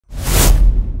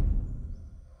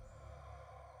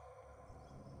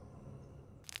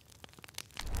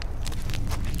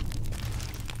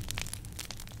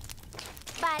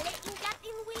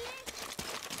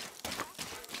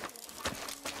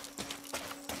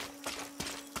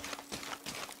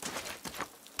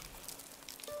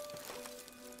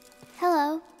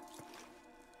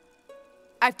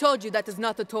I've told you that is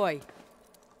not a toy.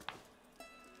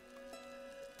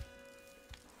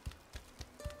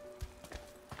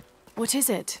 What is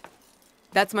it?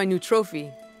 That's my new trophy.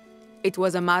 It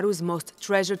was Amaru's most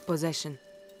treasured possession.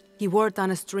 He wore it on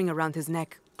a string around his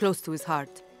neck, close to his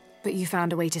heart. But you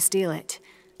found a way to steal it.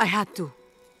 I had to.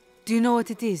 Do you know what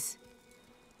it is?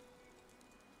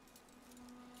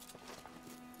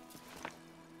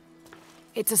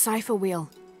 It's a cipher wheel.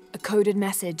 A coded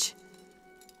message.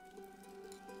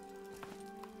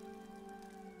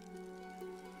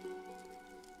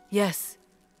 Yes.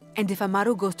 And if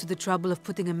Amaru goes to the trouble of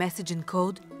putting a message in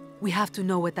code, we have to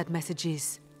know what that message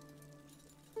is.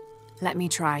 Let me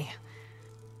try.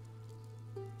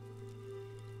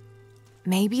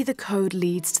 Maybe the code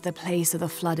leads to the place of the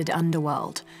flooded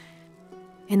underworld.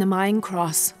 In the Mayan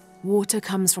cross, water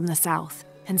comes from the south,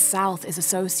 and south is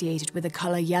associated with the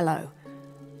color yellow.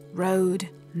 Road,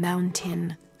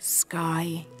 mountain,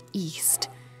 sky, east.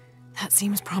 That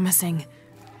seems promising.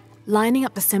 Lining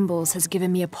up the symbols has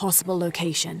given me a possible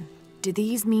location. Do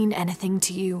these mean anything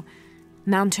to you?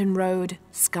 Mountain Road,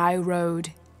 Sky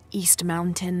Road, East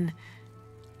Mountain.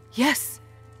 Yes!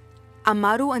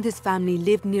 Amaru and his family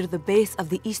lived near the base of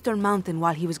the Eastern Mountain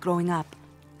while he was growing up.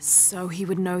 So he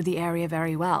would know the area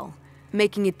very well.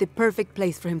 Making it the perfect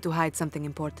place for him to hide something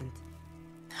important.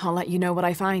 I'll let you know what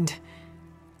I find.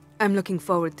 I'm looking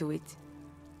forward to it.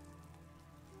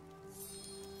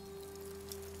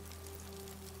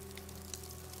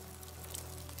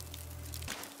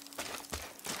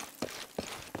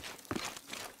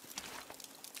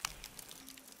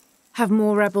 Have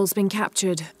more rebels been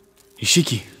captured?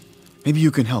 Ishiki, maybe you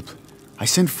can help. I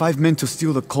sent 5 men to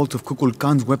steal the cult of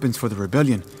Kukulkan's weapons for the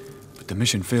rebellion, but the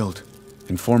mission failed.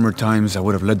 In former times, I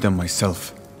would have led them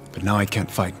myself, but now I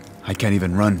can't fight. I can't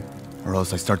even run, or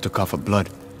else I start to cough up blood.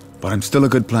 But I'm still a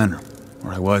good planner,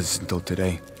 or I was until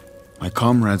today. My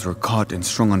comrades were caught and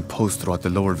strung on posts throughout the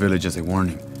lower village as a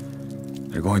warning.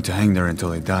 They're going to hang there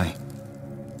until they die.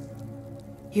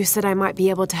 You said I might be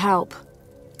able to help.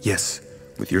 Yes.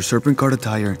 With your serpent card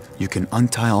attire, you can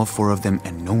untie all 4 of them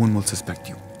and no one will suspect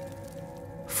you.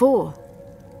 4?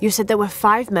 You said there were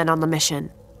 5 men on the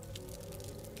mission.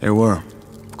 There were.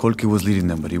 Kolki was leading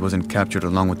them, but he wasn't captured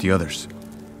along with the others.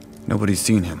 Nobody's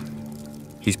seen him.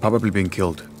 He's probably been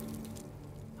killed.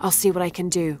 I'll see what I can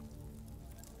do.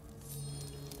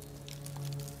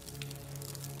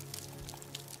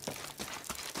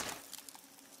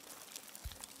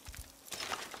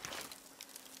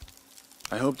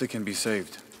 I hope they can be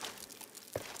saved.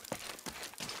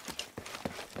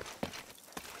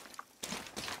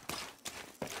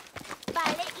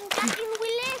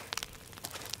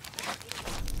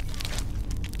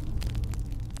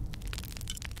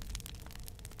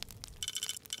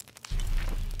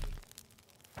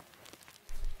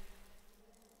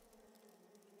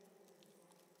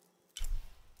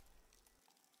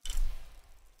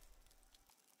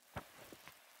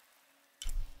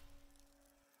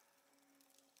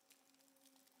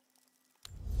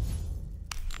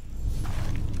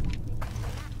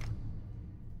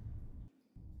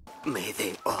 May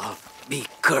they all be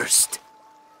cursed.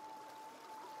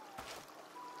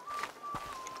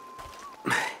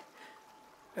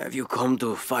 Have you come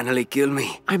to finally kill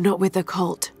me? I'm not with the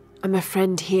cult. I'm a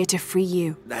friend here to free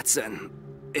you. That's an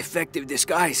effective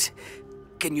disguise.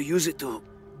 Can you use it to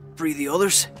free the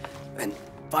others? And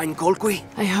find Kolkui?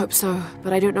 I hope so,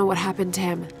 but I don't know what happened to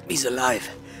him. He's alive.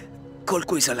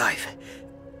 Kolkui's alive.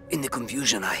 In the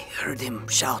confusion, I heard him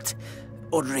shout,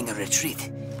 ordering a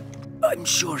retreat. I'm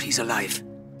sure he's alive.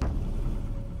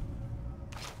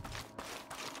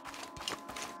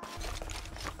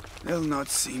 They'll not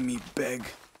see me beg.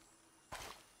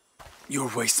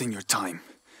 You're wasting your time.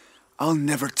 I'll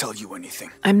never tell you anything.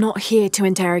 I'm not here to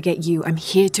interrogate you. I'm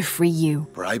here to free you.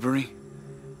 Bribery?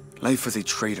 Life as a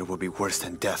traitor would be worse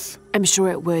than death. I'm sure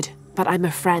it would, but I'm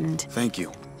a friend. Thank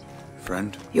you,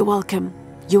 friend. You're welcome.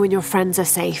 You and your friends are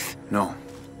safe. No.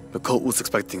 The cult was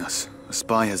expecting us. A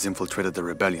spy has infiltrated the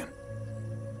rebellion.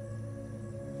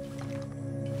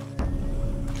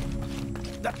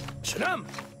 Shram!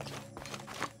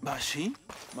 Bashi?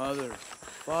 Mother,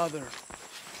 father.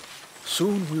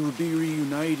 Soon we will be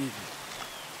reunited.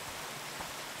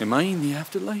 Am I in the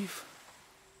afterlife?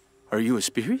 Are you a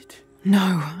spirit?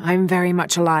 No, I'm very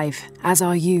much alive, as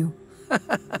are you.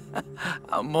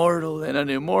 A mortal and an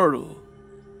immortal.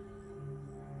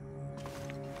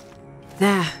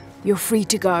 There, you're free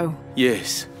to go.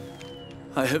 Yes,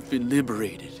 I have been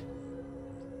liberated.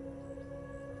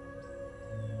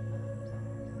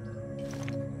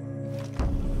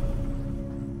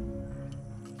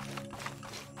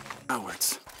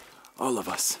 Cowards. All of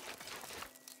us.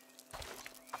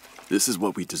 This is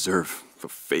what we deserve for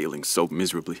failing so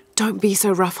miserably. Don't be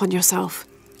so rough on yourself.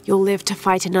 You'll live to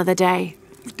fight another day.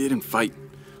 We didn't fight.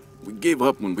 We gave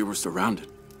up when we were surrounded.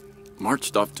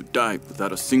 Marched off to die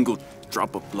without a single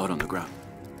drop of blood on the ground.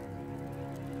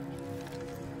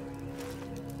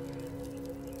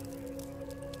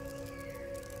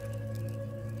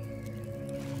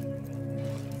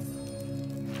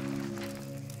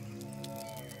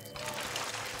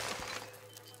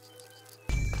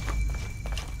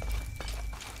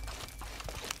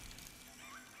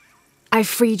 I've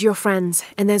freed your friends,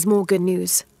 and there's more good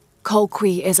news.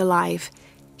 Colqui is alive.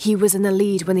 He was in the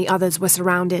lead when the others were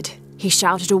surrounded. He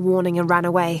shouted a warning and ran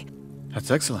away.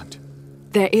 That's excellent.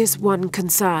 There is one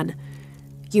concern.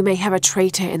 You may have a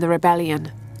traitor in the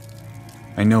rebellion.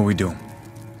 I know we do.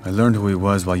 I learned who he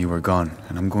was while you were gone,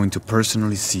 and I'm going to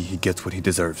personally see he gets what he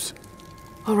deserves.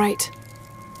 All right.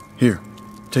 Here,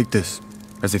 take this,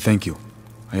 as a thank you.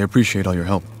 I appreciate all your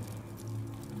help.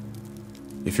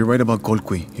 If you're right about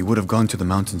Colqui, he would have gone to the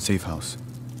mountain safe house.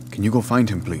 Can you go find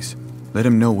him, please? Let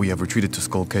him know we have retreated to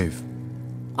Skull Cave.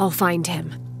 I'll find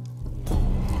him.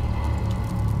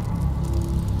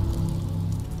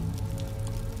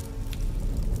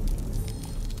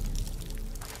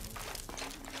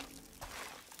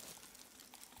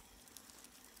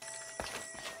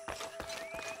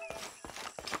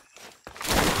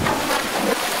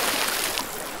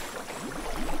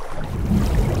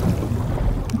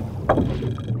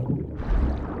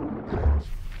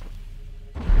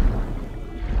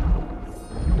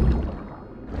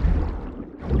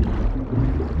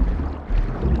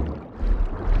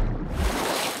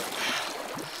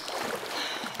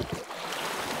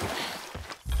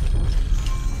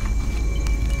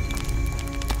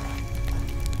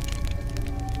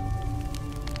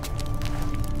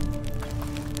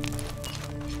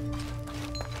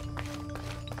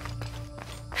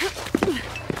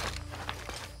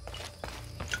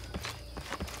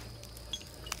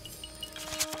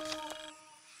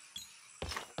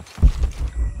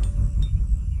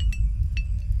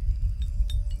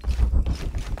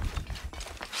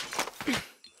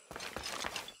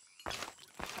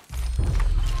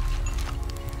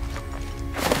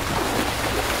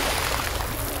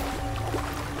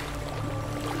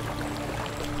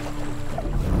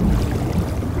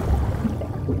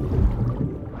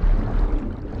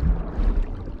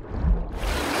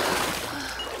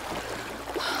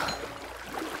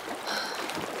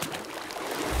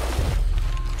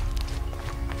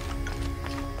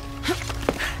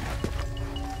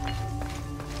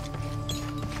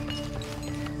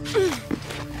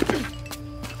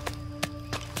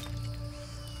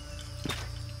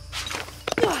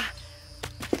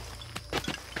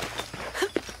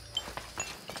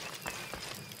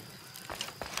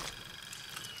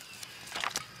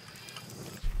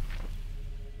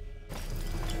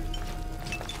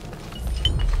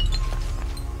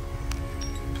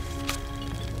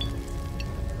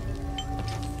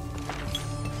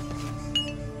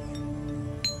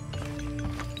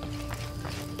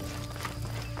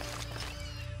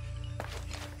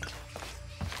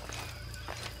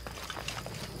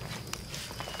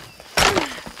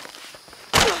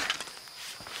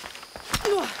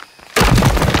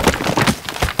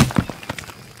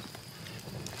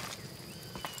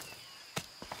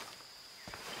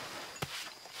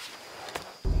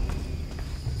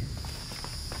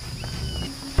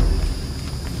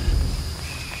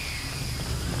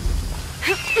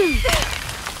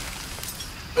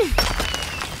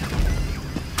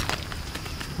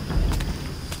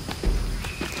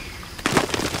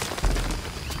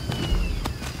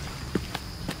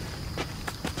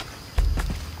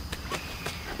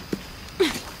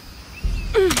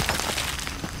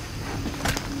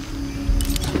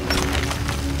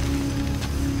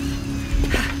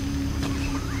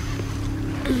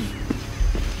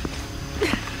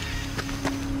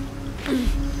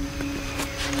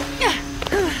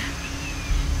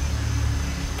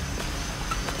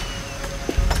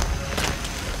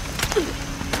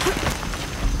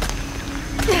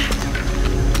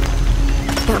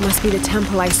 That must be the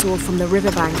temple I saw from the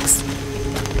riverbanks.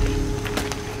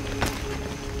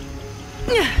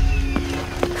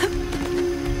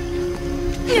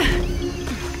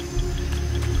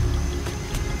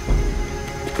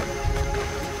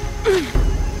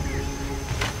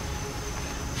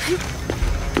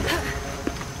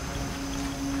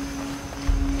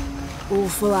 All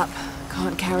full up.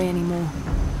 Can't carry any more.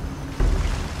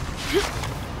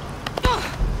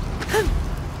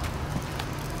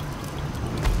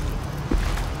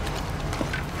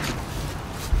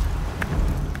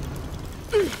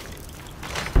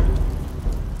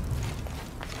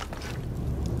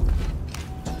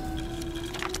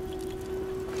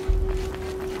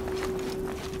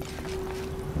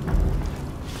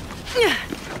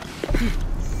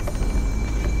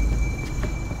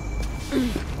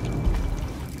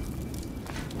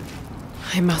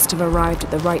 I must have arrived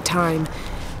at the right time.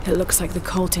 It looks like the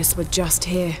cultists were just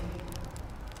here.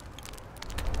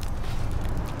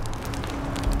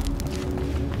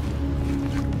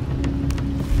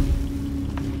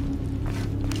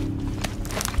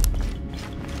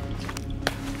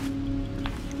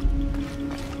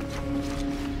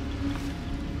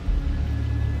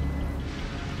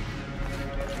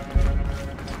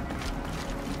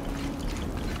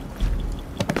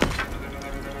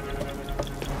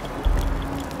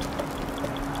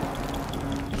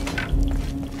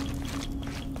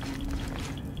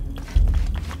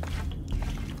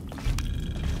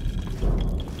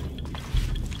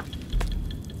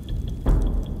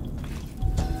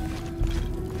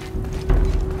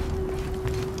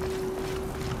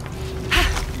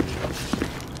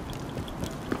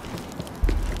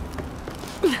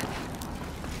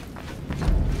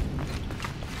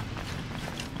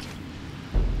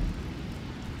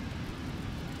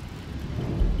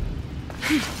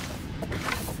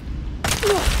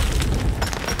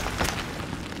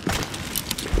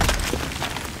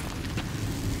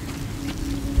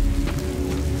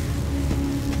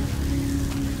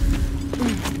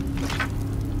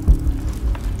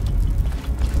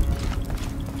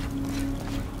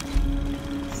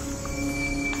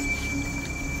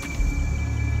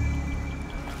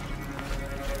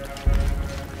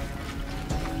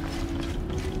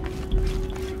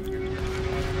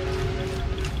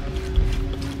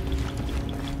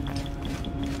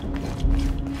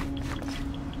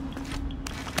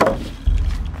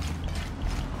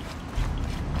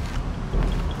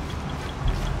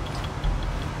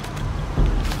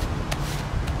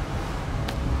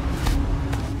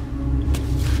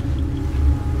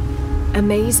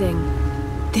 Amazing.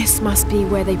 This must be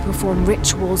where they perform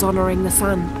rituals honoring the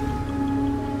sun.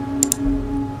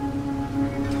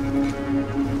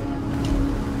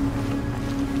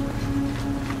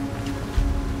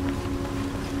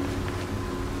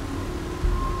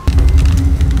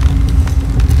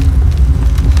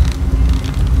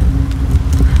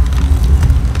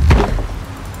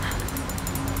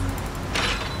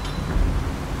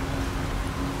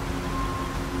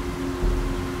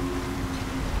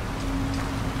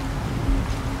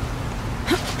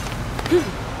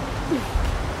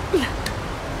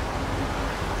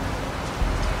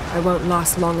 I won't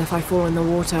last long if I fall in the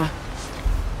water.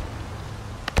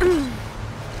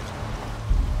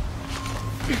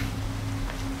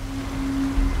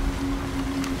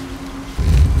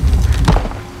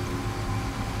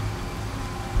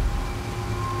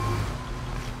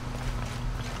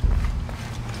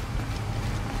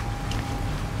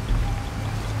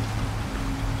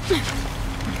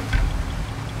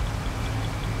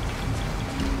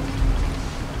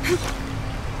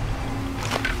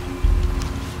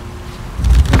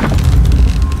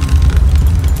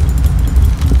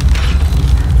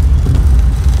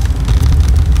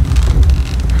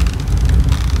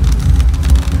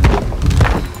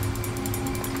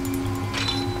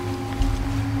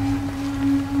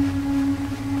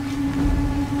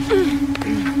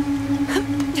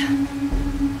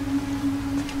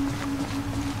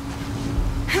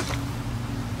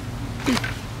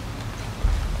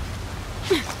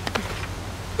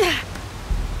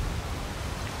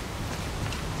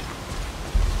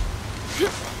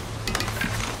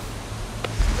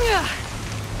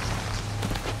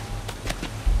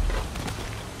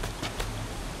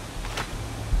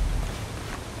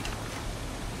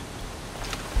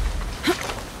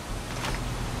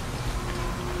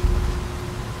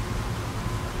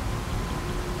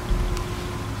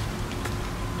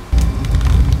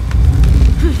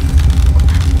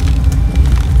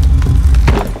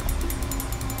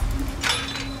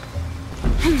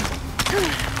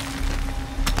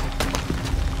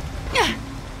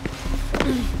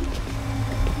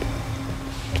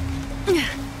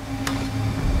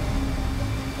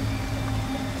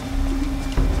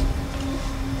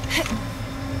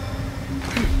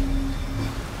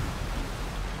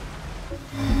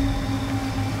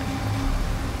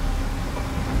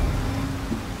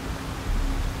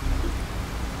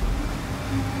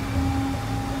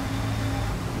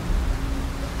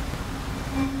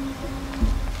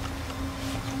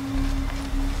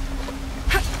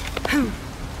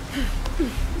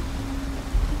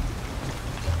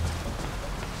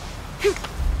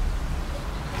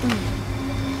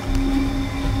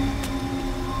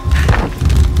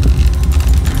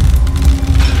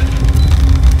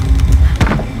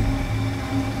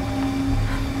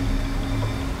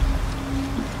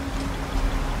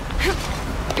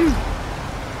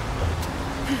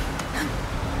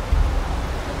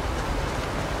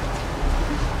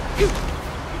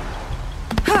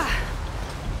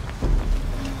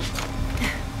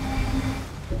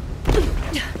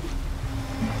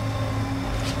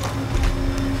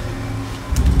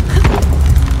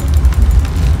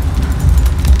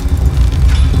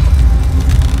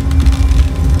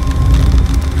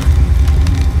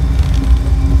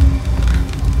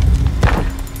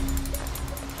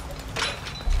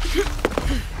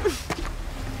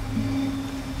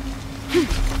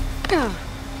 Now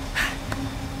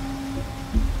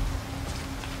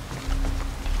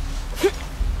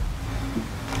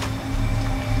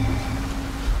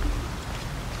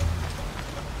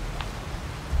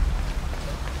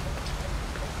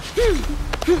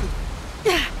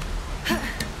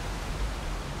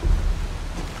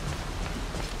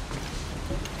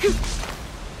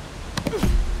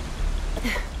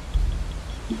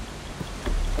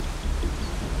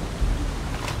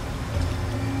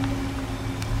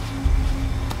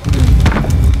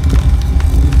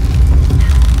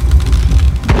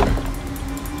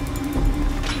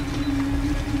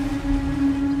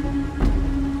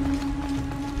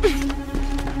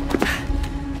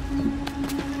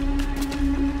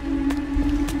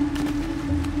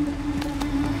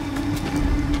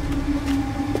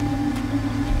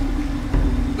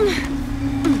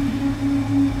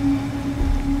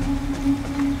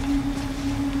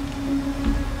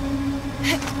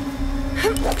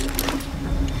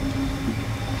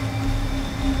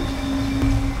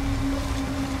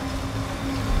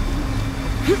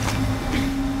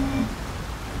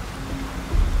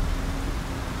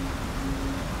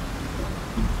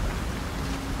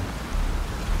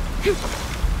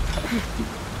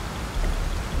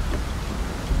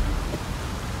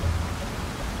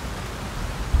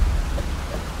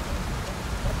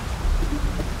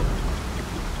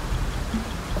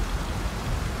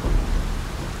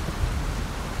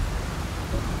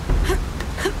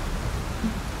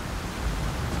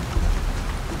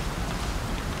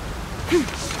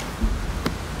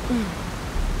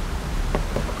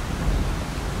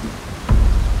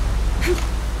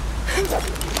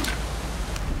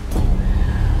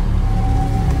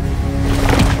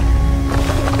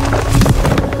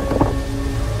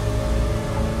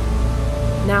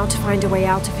to find a way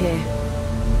out of here.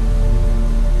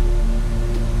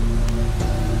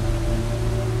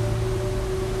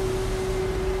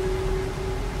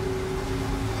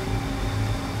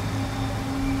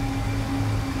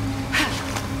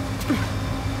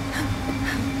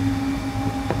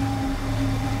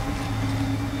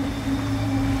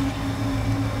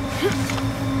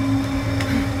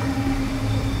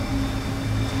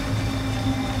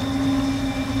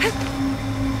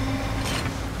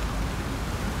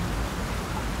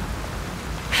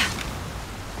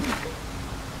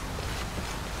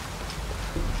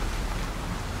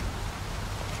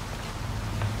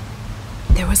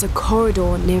 There was a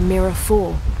corridor near Mirror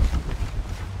 4.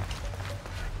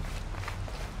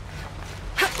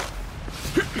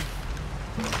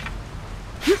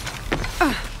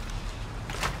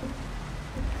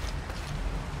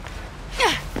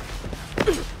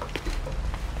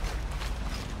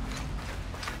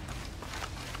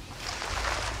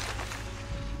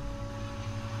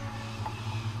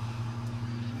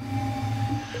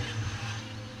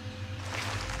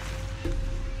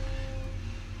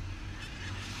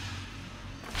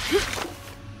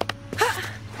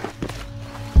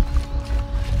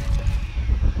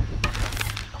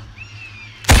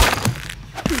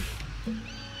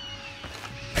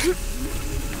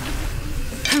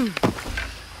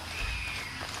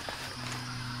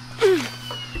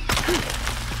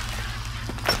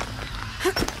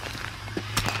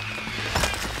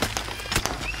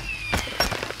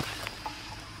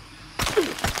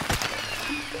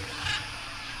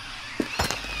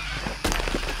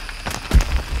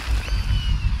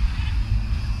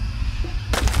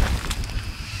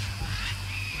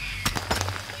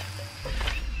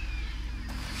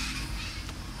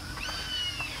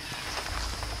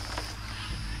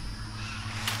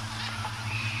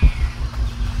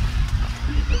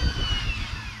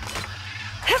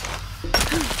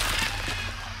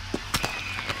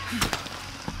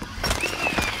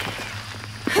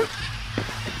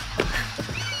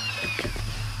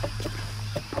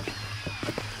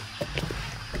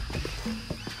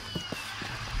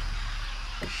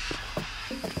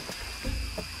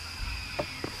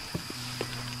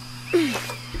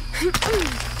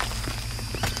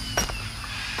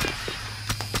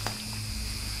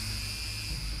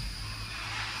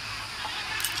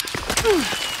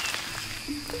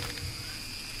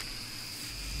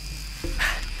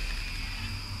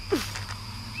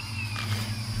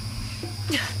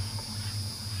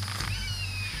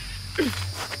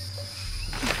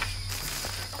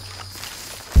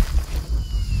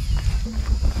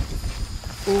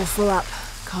 All full up.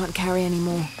 Can't carry any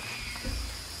more.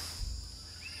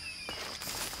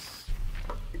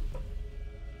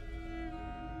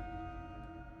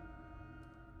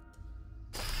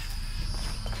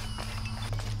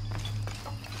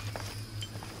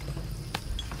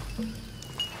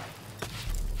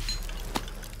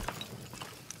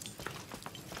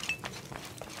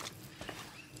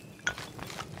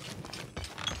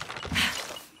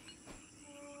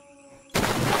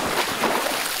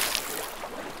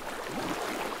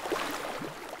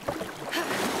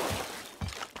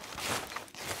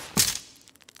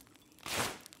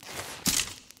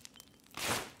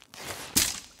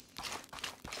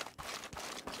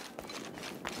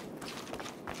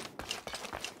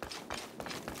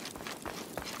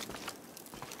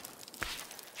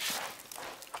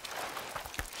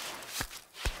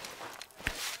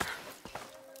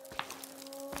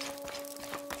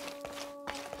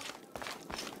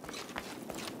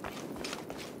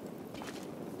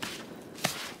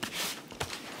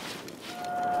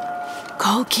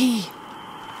 Kolki!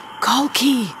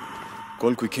 Kolki!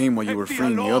 Kolki came while you were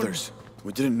freeing the others.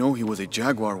 We didn't know he was a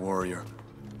Jaguar warrior.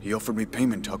 He offered me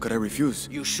payment. How could I refuse?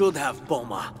 You should have,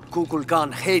 Boma.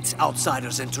 Kukulkan hates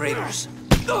outsiders and traitors.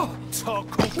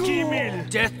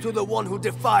 Death to the one who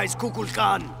defies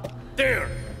Kukulkan! There!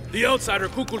 The outsider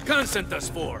Kukulkan sent us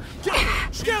for! Kill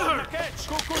her!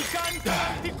 Kukulkan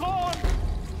Tikon!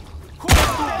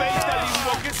 Kukultu beita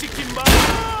limwoke si Kimbay!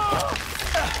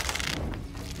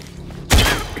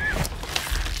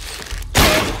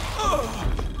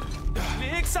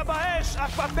 ליק סבאש,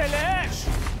 אקבטה לאש!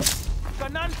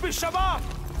 כנן פשבה!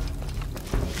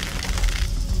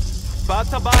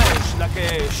 באת באש,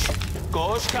 לקש!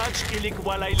 קוש קאץ' איליק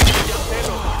וואלה איליק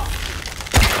ירטלו!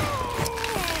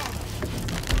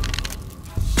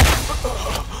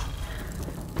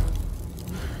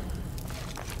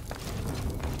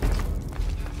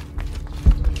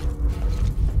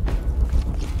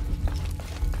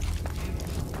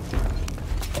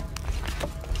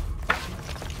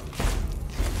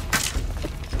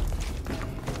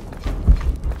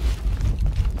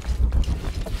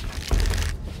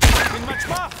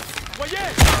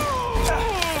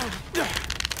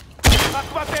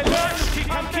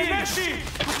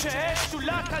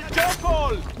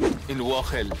 In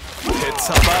Wochel,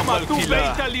 Hetzabam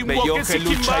al-Kila, Beyochel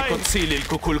Uchai Kotzilil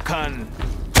Kukulkan.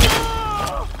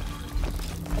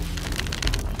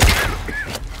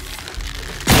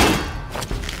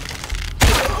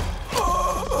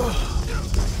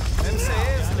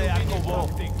 MCS Leakovo,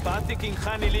 Batik in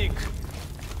Hanilik.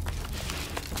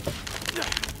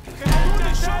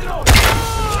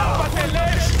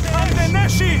 Apatelesh,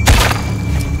 Andeneshi!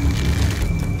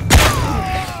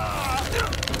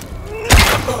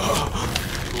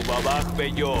 Kubabak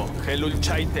Beyo, Helul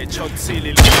Chaite,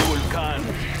 Chotzilil Kukulkan.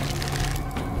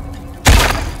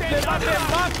 Levate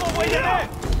Mako, Weyere!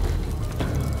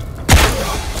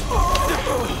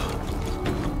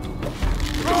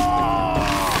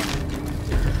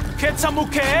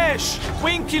 Ketzamukeesh,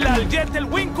 Winkilal, Yetel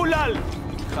Winkulal.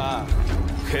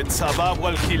 Hetzabab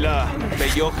al-Kila,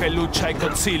 Beyochel Uchai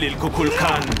Kotzilil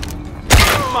Kukulkan.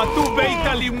 Matu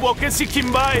Beita Limwoke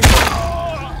Sikimbay.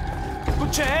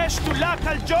 Kucheesh Tulak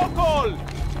al-Jokol.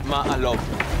 Ma'alov.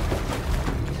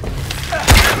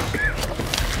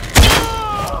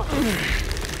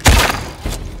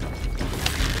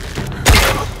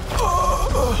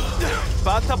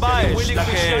 Bata baesh,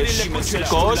 lakesh,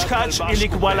 kosh kach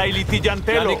ilik wala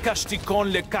ilitillantelo. Lanikashtikon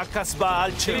le kakas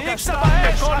baal chilkas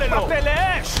baesh,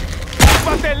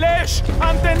 akbatelesh,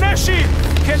 anteneshi,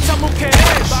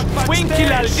 ketzamukeesh,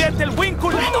 winkilal, yetel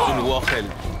winkulal. In Wochel,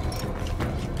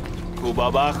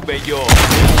 Kubabach beyo,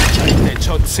 chaite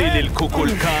chotzilil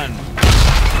kukulkan.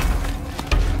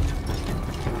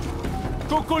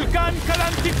 Kukulkan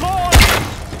kalantikon.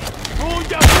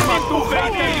 Uya tu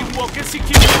veite limwoke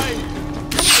sikimay.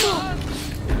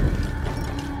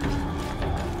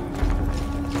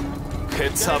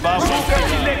 Hetzabam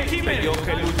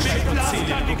Beyochel Uchai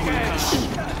Kotzilil Kukulkan.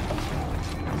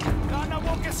 Gana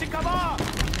woke sikaba.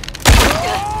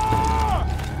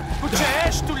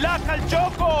 Kucheesh tulak al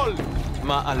jokol.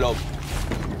 Ma'alov.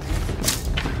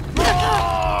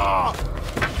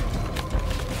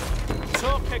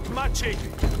 Tzokek machik.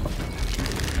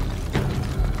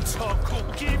 Tzoku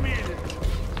gimil.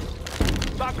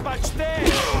 Bakbachte.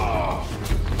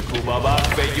 Kubabak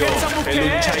Beyo,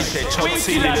 Helul Chaite,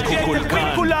 Chotzilil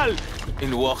Kukulkan.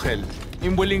 In Wochel,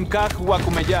 in Wilinkach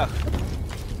Wakumeyach.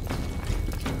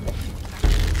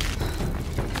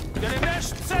 Yanenesh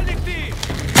Tzelikti.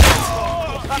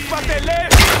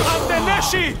 Akbatelesh,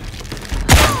 Andeneshi.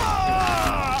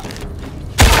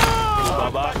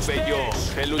 Kubabak Beyo,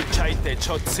 Helul Chaite,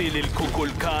 Chotzilil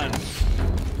Kukulkan.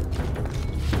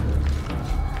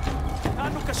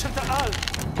 Anu kashata'al.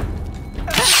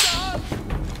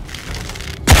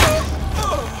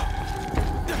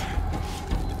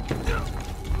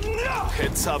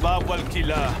 Hetzabab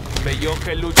al-Kila,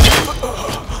 Beyochel Uchai.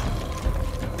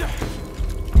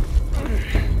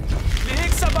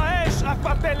 ליק סבאש,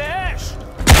 אקבטלש.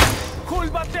 כול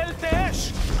בטל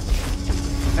תש.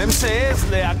 MCS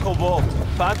ליעקובו.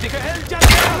 באתי כאל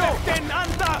ג'נדרו. תן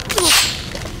אנטה.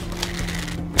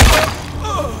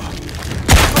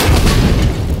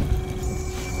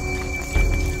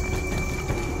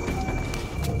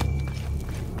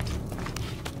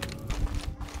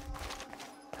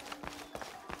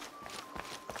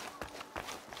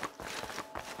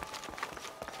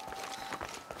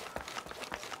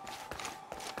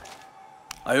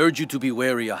 I urge you to be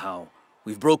wary, Ahau.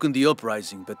 We've broken the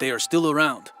uprising, but they are still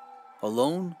around.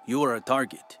 Alone, you are a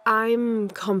target. I'm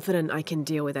confident I can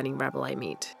deal with any rebel I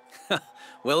meet.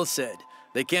 Well said.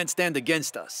 They can't stand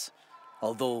against us.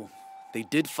 Although, they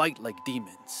did fight like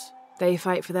demons. They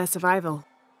fight for their survival.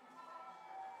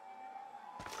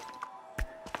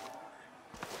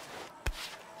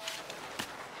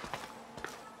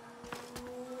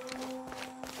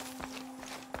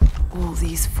 All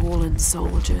these fallen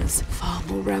soldiers, far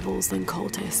more rebels than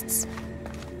cultists.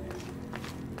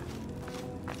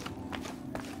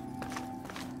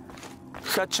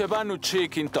 Chachevanu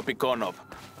chikin topikonov.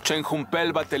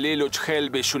 Chenjumpel batelilo chhel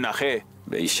beshunaje.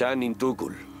 Beishan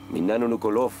intukul. Minano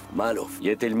Nukolov, Malov.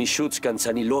 Yetel Mishuts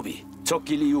Kansanilobi.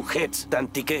 Tsokili Ujetz,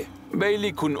 Tantike.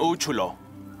 Beili kun uchulo.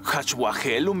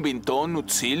 Hachwahel un binton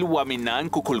utzil waminan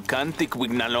kukulkantik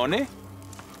wignalone?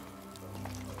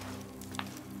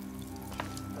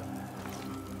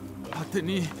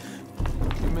 Ateni,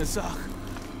 mesach,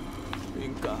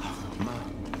 inka, ma,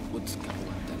 utska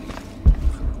watali.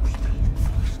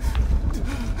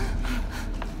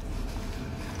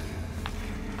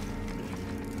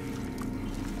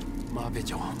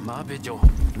 Ma bejo,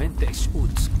 mentes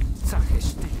uts,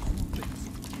 zacheste.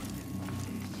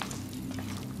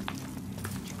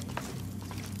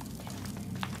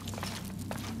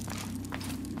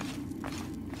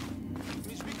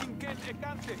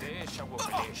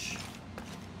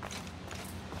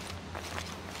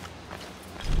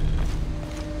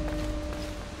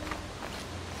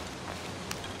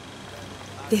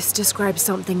 This describes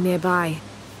something nearby.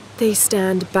 They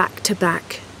stand back to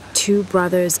back, two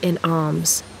brothers in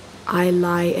arms. I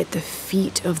lie at the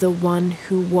feet of the one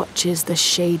who watches the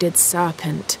shaded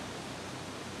serpent.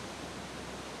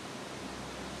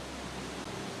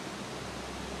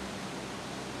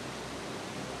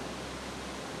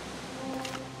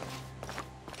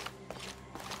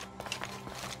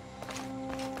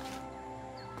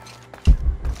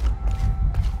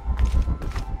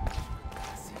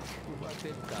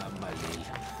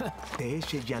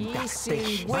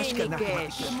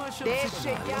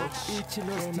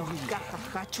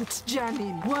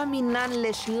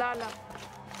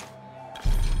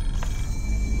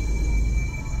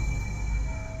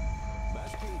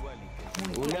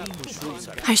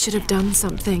 I should have done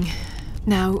something.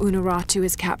 Now Unuratu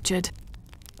is captured.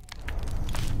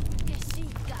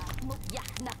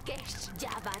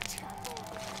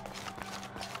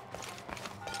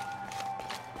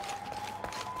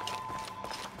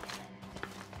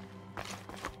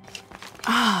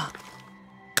 Ah!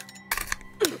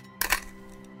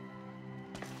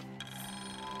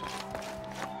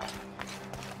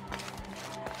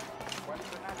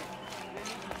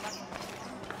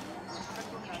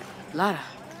 Lara,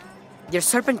 your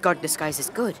serpent guard disguise is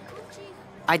good.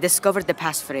 I discovered the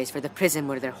passphrase for the prison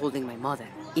where they're holding my mother.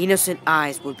 Innocent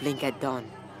eyes will blink at dawn,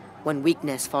 when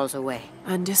weakness falls away.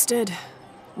 Understood.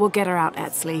 We'll get her out,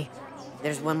 Etzli.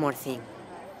 There's one more thing.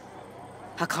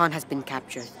 Hakan has been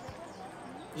captured.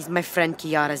 He's my friend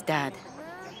Kiara's dad.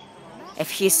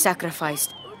 If he is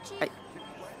sacrificed,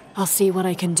 I'll see what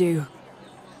I can do.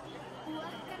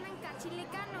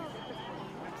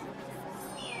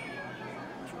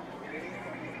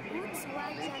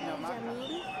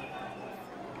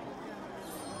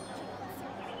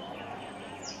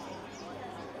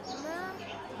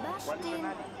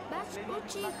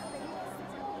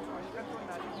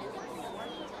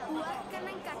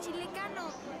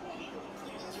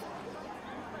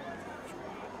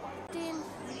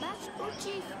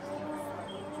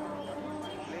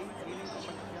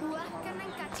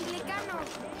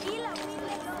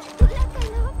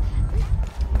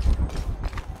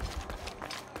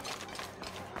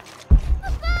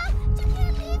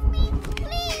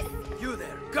 You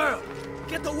there, girl!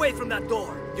 Get away from that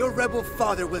door! Your rebel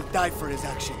father will die for his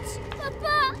actions.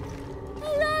 Papa!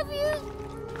 I love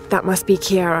you! That must be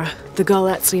Kiara, the girl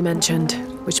Etzli mentioned,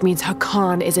 which means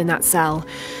Hakan is in that cell.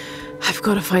 I've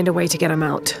got to find a way to get him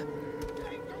out.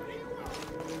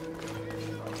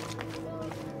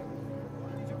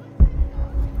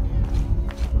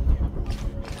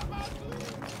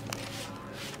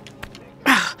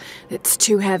 It's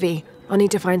too heavy. I'll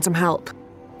need to find some help.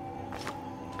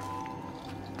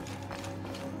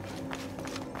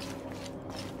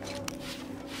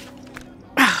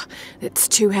 It's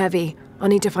too heavy. I'll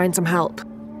need to find some help.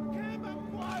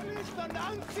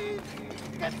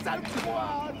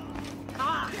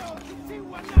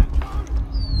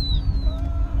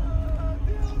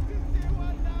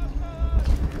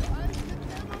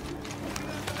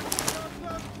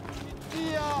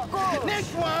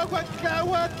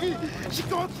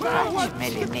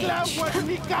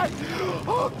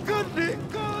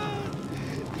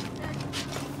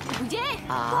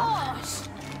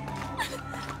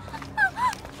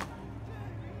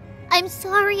 I'm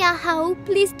sorry, Ahau.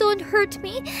 Please don't hurt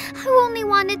me. I only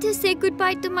wanted to say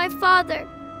goodbye to my father.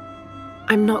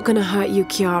 I'm not gonna hurt you,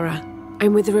 Kiara.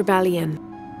 I'm with the rebellion.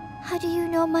 How do you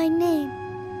know my name?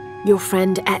 Your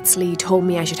friend Etzli told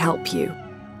me I should help you.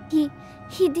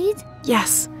 He did?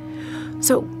 Yes.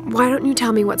 So why don't you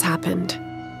tell me what's happened?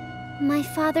 My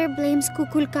father blames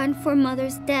Kukulkan for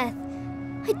Mother's death.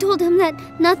 I told him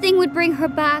that nothing would bring her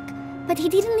back, but he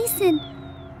didn't listen.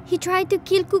 He tried to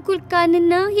kill Kukulkan and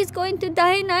now he's going to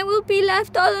die and I will be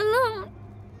left all alone.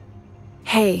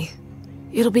 Hey,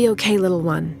 it'll be okay, little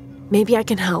one. Maybe I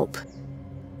can help.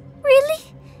 Really?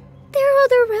 There are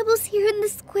other rebels here in the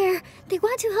square. They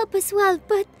want to help as well,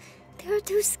 but they're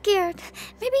too scared.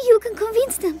 Maybe you can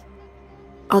convince them.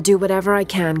 I'll do whatever I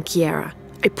can, Kiara.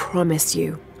 I promise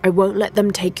you. I won't let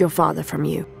them take your father from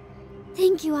you.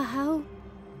 Thank you, Ahau.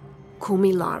 Call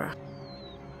me Lara.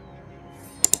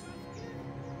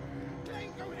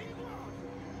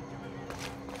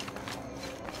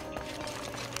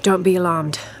 Don't be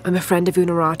alarmed. I'm a friend of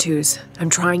Unuratu's.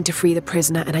 I'm trying to free the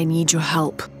prisoner and I need your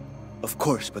help. Of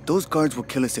course, but those guards will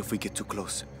kill us if we get too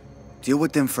close. Deal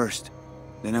with them first.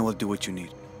 Then I will do what you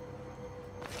need.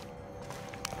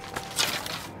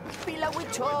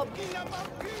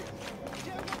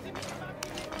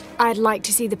 I'd like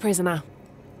to see the prisoner.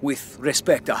 With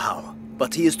respect, Ahau,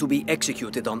 but he is to be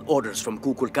executed on orders from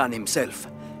Kukulkan himself.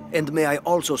 And may I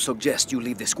also suggest you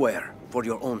leave the square, for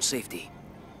your own safety.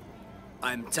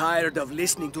 I'm tired of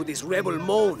listening to this rebel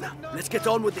moan. Let's get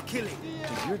on with the killing.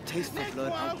 Does your taste for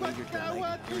blood outweigh your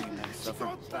delight in hearing men suffer?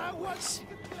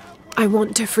 I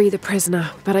want to free the prisoner,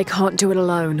 but I can't do it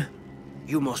alone.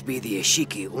 You must be the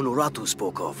Eshiki Unuratu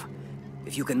spoke of.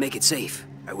 If you can make it safe,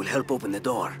 I will help open the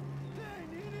door.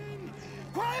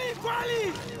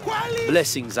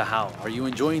 Blessings, Ahau. Are you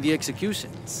enjoying the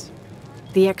executions?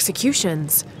 The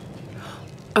executions?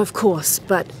 Of course,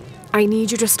 but I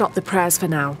need you to stop the prayers for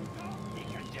now.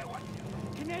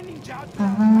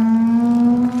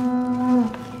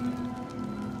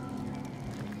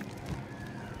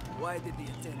 Why did the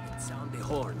attendant sound the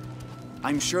horn?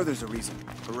 I'm sure there's a reason,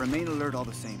 but remain alert all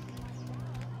the same.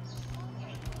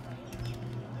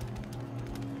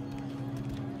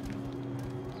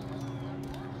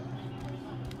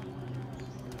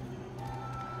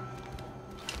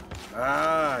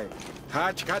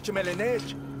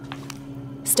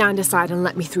 Stand aside and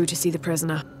let me through to see the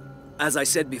prisoner. As I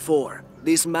said before,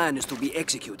 this man is to be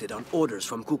executed on orders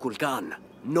from Kukulkan.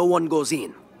 No one goes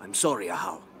in. I'm sorry,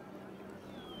 Ahau.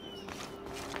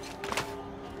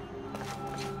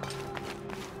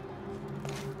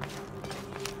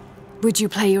 Would you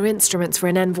play your instruments for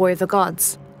an envoy of the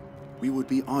gods? We would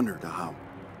be honored, Ahau.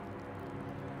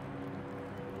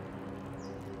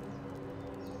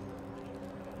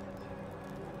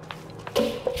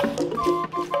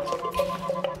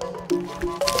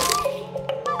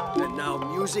 And now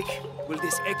music? Will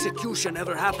this execution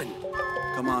ever happen?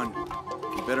 Come on.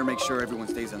 We better make sure everyone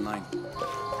stays in line.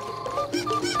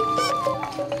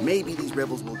 Maybe these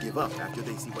rebels will give up after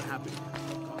they see what happened.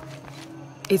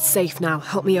 It's safe now.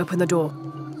 Help me open the door.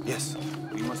 Yes,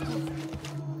 we must move.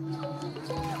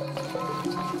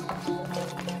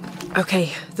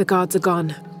 Okay, the guards are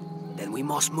gone. Then we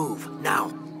must move,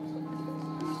 now.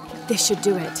 This should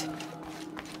do it.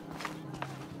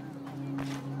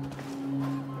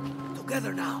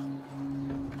 Together now.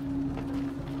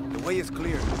 The way is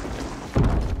clear.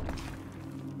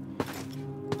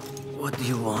 What do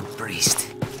you want,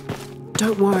 priest?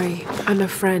 Don't worry, I'm a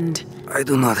friend. I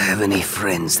do not have any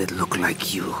friends that look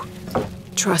like you.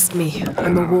 Trust me,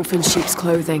 I'm a wolf in sheep's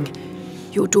clothing.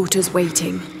 Your daughter's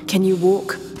waiting. Can you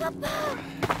walk?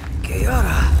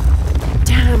 Kiara!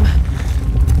 Damn!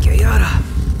 Kiara!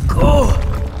 Go!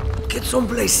 Get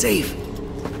someplace safe.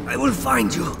 I will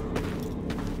find you.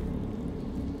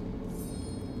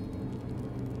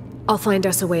 I'll find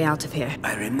us a way out of here.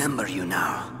 I remember you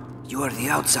now. You are the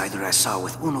outsider I saw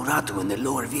with Unuratu in the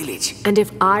lower village. And if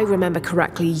I remember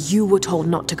correctly, you were told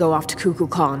not to go after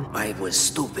Kukulkan. I was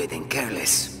stupid and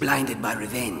careless, blinded by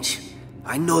revenge.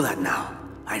 I know that now.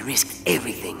 I risked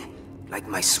everything, like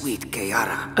my sweet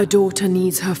Kiara. A daughter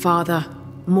needs her father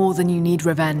more than you need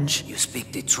revenge. You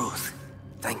speak the truth.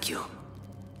 Thank you.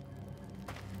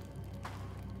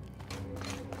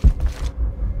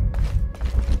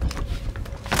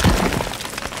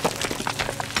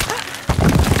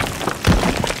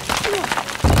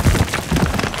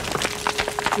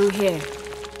 Through here.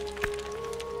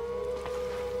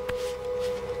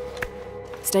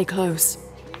 Stay close.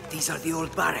 These are the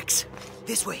old barracks.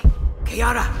 This way.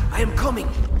 Kiara, I am coming.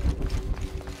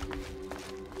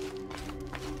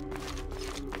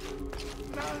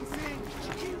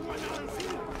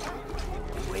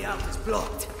 The way out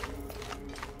blocked.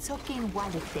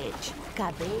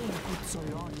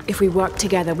 If we work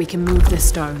together, we can move this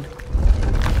stone.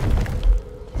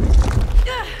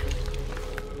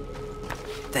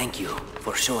 Thank you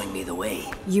for showing me the way.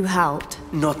 You helped.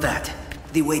 Not that.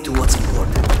 The way to what's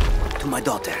important. To my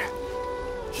daughter.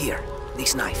 Here,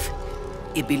 this knife.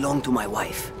 It belonged to my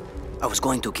wife. I was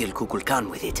going to kill Kukulkan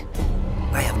with it.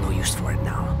 I have no use for it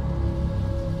now.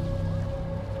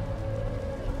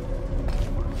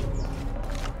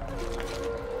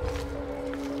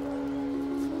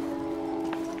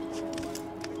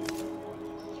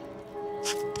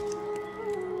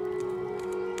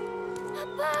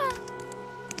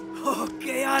 Oh,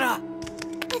 Kiara!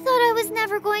 I thought I was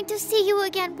never going to see you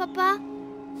again, Papa.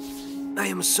 I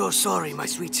am so sorry, my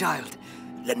sweet child.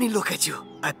 Let me look at you.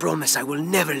 I promise I will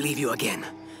never leave you again.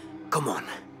 Come on,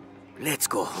 let's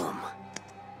go home.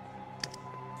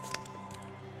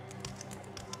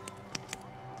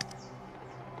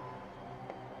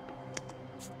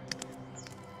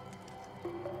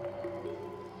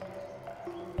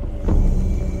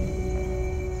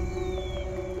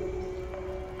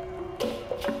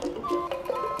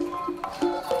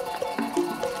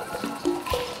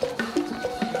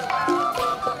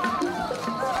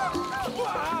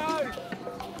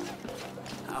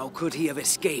 How could he have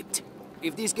escaped?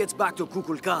 If this gets back to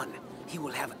Kukulkan, he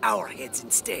will have our heads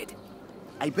instead.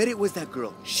 I bet it was that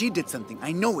girl. She did something.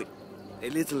 I know it. A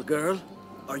little girl?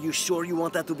 Are you sure you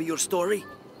want that to be your story?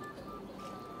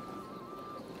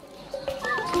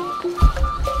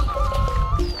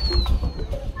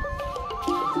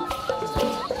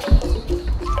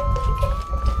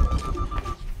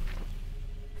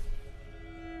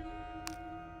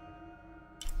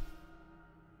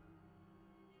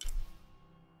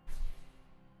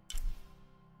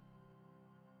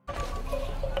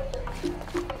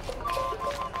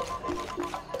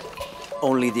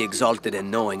 Only the exalted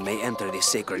and knowing may enter this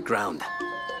sacred ground.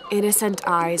 Innocent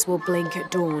eyes will blink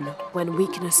at dawn when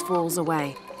weakness falls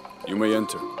away. You may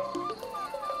enter.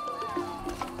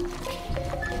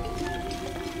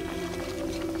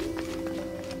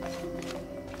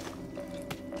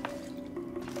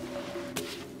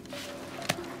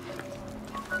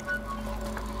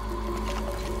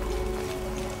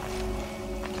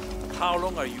 How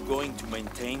long are you going to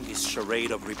maintain this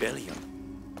charade of rebellion?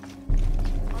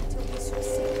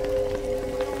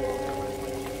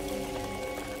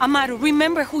 Amaru,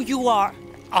 remember who you are.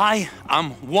 I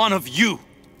am one of you.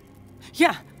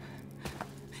 Yeah.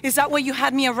 Is that why you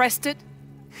had me arrested?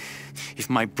 If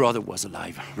my brother was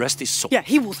alive, rest his soul. Yeah,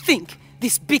 he will think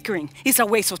this bickering is a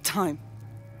waste of time.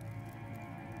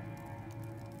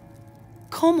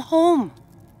 Come home.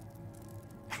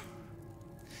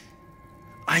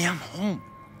 I am home.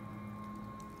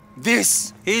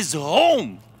 This is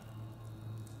home.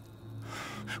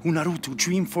 Unarutu,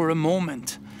 dream for a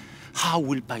moment. How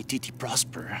will Paititi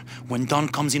prosper when dawn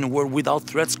comes in a world without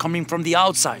threats coming from the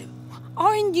outside?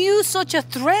 Aren't you such a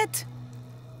threat?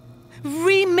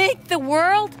 Remake the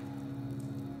world?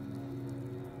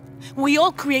 We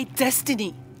all create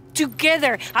destiny,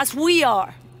 together as we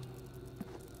are.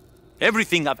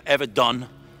 Everything I've ever done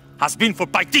has been for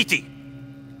Paititi.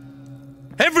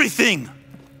 Everything!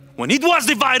 When it was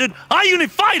divided, I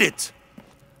unified it!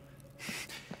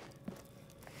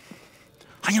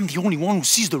 I am the only one who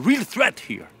sees the real threat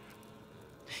here.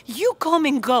 You come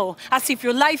and go as if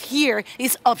your life here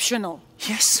is optional.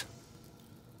 Yes.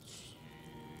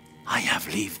 I have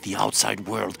lived the outside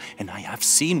world and I have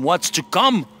seen what's to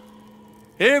come.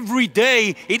 Every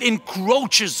day it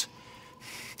encroaches.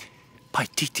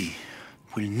 Paititi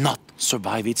will not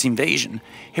survive its invasion.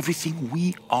 Everything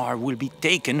we are will be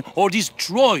taken or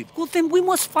destroyed. Well, then we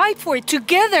must fight for it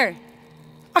together,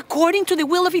 according to the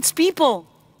will of its people.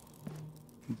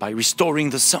 By restoring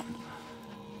the sun.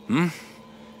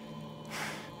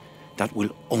 That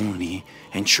will only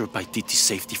ensure Paititi's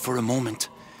safety for a moment.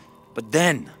 But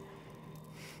then,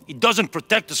 it doesn't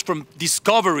protect us from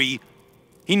discovery,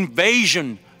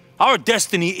 invasion. Our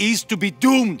destiny is to be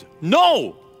doomed.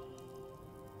 No!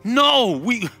 No!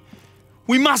 We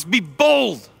must be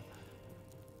bold,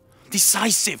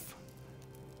 decisive.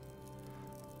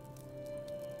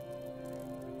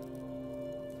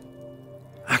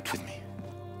 Act with me.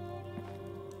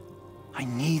 I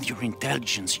need your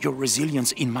intelligence, your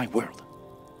resilience in my world.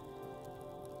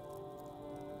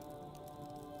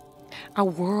 A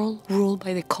world ruled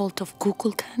by the cult of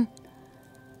Kukulkan?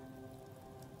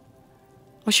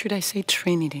 Or should I say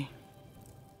Trinity?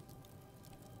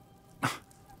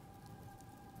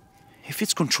 If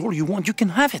it's control you want, you can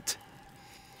have it.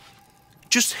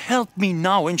 Just help me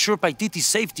now ensure Paititi's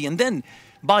safety, and then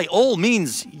By all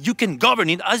means, you can govern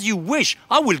it as you wish.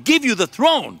 I will give you the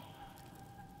throne.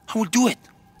 I will do it.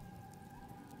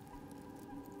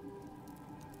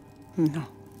 No.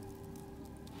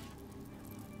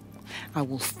 I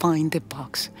will find the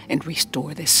box and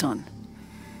restore the sun.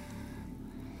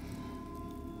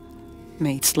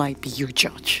 May its light be your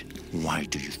judge. Why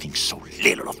do you think so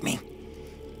little of me?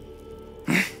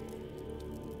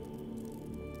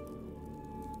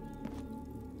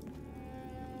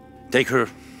 Take her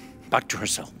back to her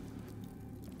cell.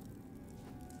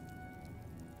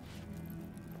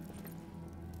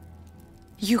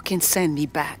 You can send me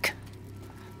back,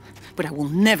 but I will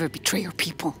never betray your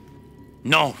people.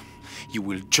 No, you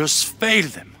will just fail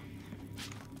them.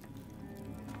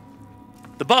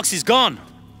 The box is gone.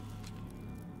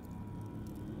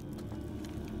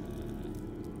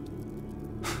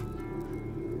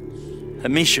 A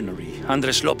missionary,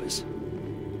 Andres Lopez.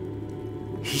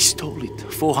 He stole it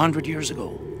 400 years ago.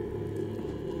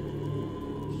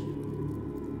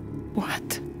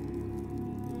 What?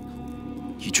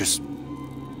 You just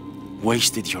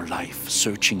wasted your life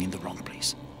searching in the wrong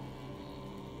place.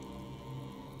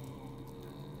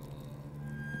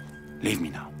 Leave me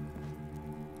now.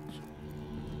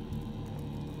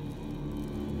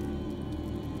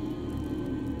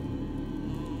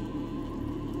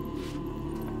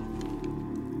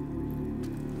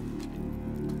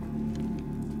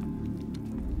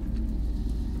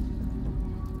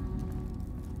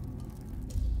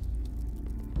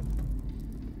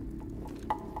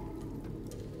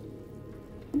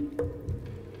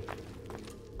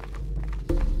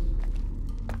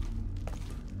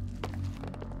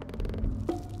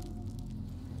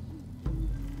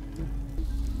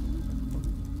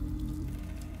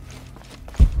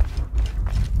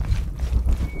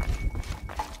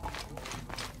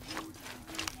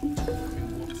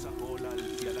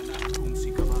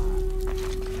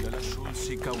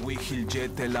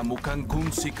 La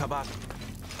mukankun si kabak.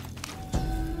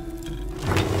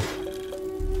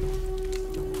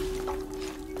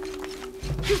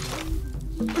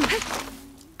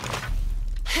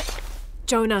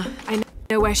 Jonah, I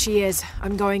know where she is.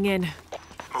 I'm going in.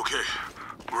 Okay,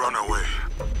 we're on our way.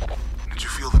 Did you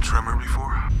feel the tremor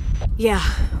before? Yeah,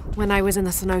 when I was in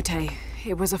the cenote.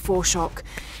 It was a foreshock.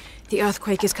 The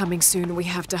earthquake is coming soon. We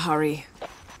have to hurry.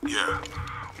 Yeah.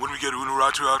 When we get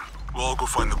Unuratu out, we'll all go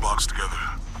find the box together.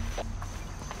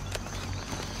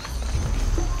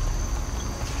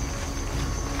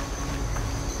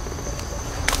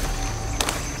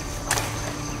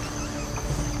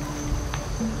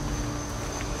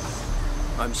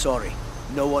 I'm sorry.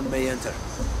 No one may enter.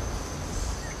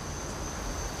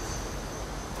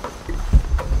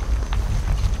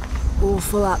 All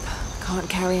full up. Can't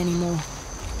carry any more.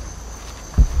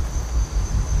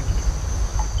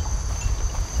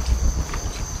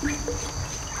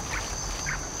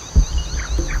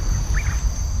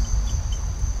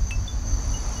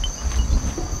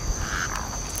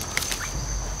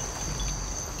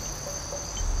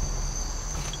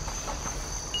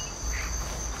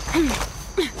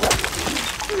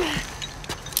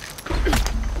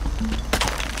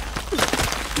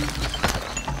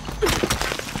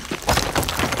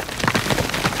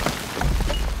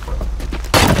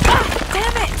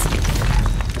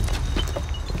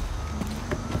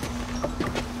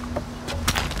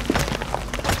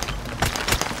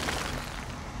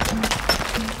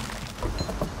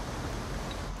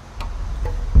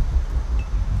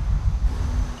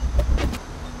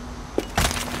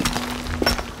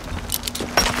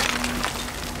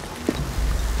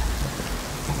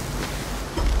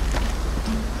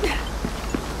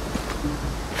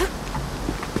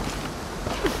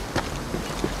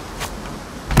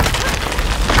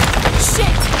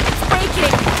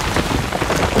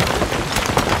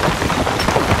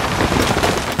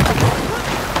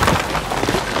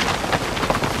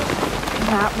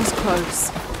 That was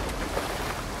close.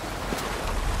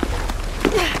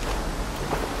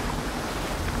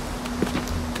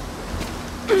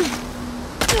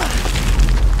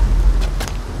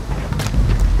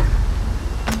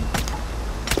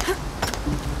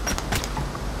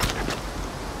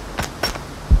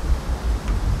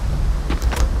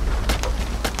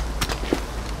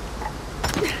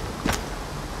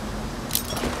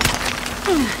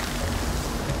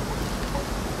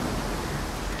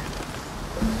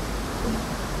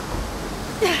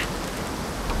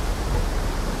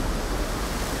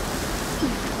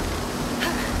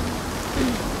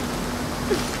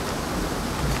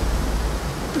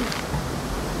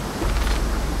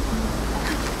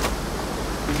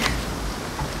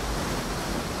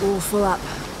 All full up.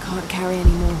 Can't carry any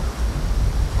more.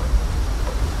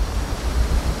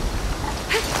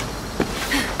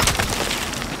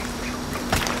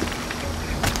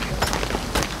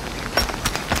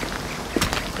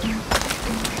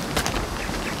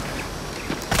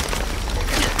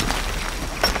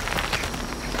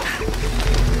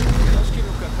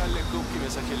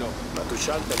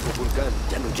 Shalta Kukulkan,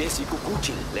 Janujesi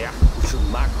Kukuchil, Leach Kushul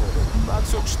Mako.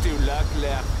 Matsuk Stiulak,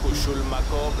 Leach Kushul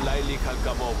Mako, Laili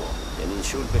Kalkabobo. Yanin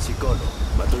Shul Pesicolo,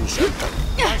 Matun Shalta.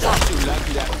 Matsuk Stiulak,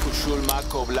 Leach Kushul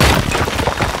Mako, Laili.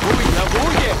 Buya,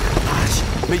 buya!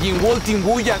 Megin Woltin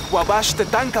Buya, Wabash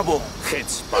Tetankabo.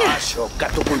 Hetz, Basho,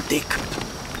 Katupultik.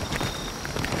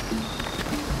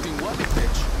 Tinwali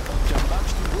Pech, Jambach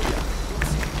Tibuya.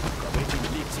 Kabechin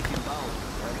Lixi Kimbao,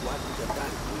 Ranwatu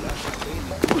Jatan, Kulasha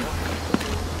Eli,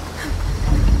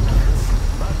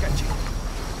 Makachi.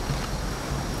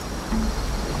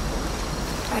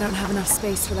 I don't have enough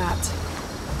space for that.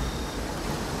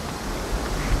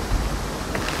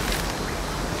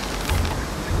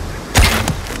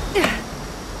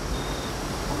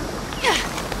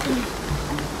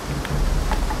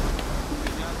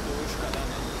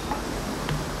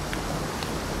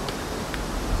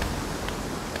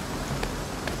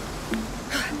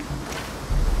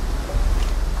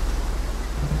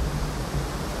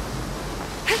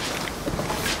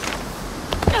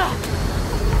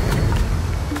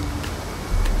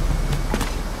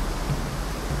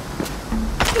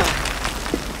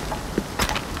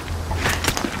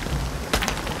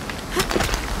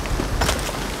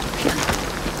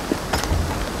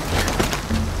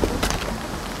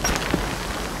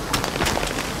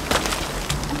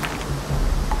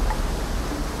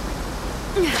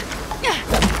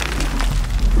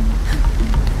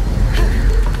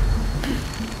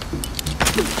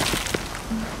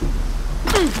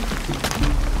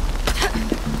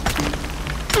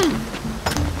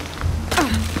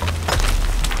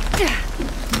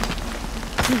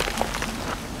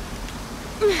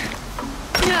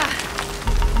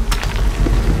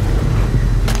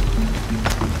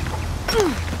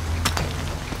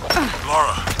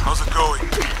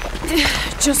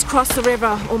 Just crossed the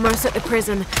river, almost at the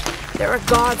prison. There are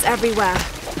guards everywhere.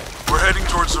 We're heading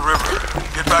towards the river.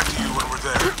 Get back to you when we're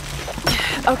there.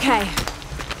 Okay.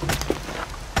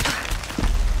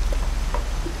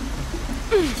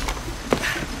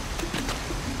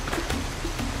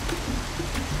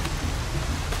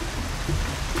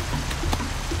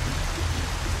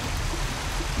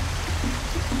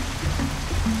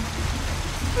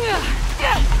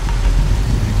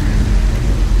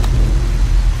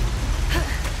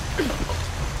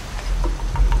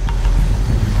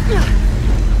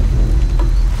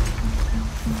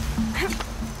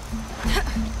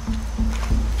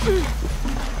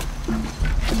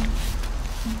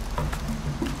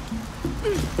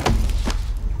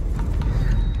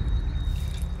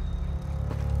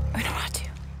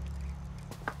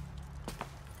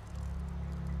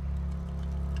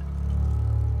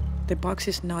 The box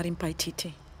is not in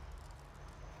Paititi.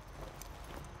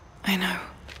 I know.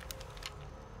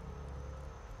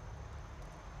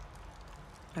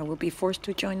 I will be forced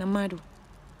to join Amaru.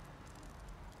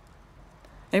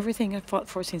 Everything I fought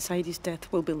for since Heidi's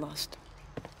death will be lost.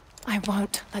 I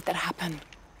won't let that happen.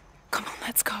 Come on,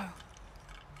 let's go.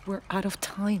 We're out of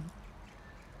time.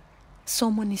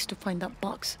 Someone needs to find that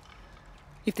box.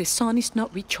 If the sun is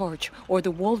not recharged, or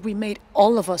the world we made,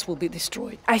 all of us will be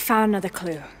destroyed. I found another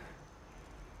clue.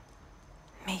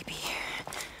 Maybe.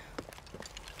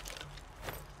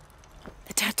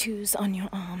 The tattoos on your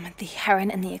arm, the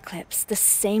heron and the eclipse, the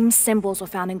same symbols were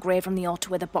found engraved on the altar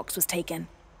where the box was taken.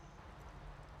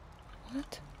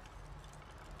 What?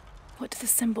 What do the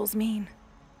symbols mean?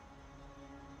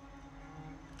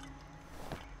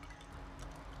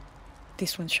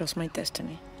 This one shows my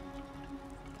destiny.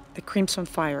 The crimson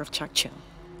fire of Chakchil.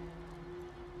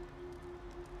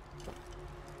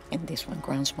 And this one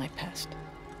grounds my past.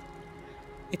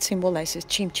 It symbolizes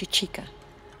Chimchichica,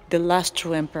 the last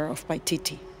true emperor of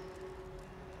Paititi.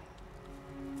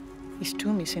 His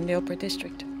tomb is in the upper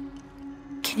district.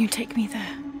 Can you take me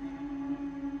there?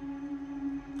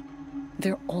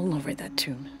 They're all over that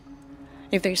tomb.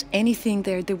 If there's anything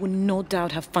there, they would no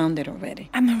doubt have found it already.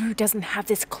 Amaru doesn't have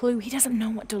this clue. He doesn't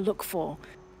know what to look for.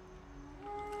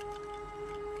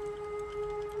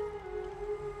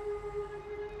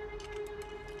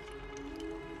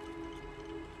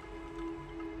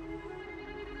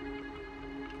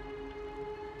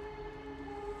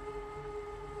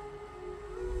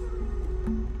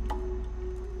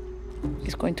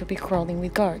 He's going to be crawling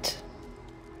with guards.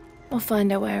 We'll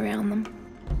find our way around them.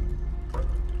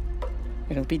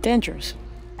 It'll be dangerous.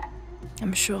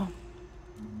 I'm sure.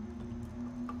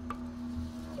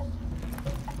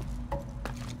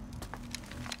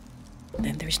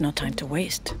 Then there's no time to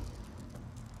waste.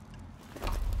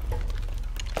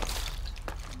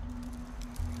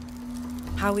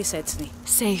 How is Etzli?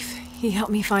 Safe. He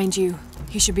helped me find you.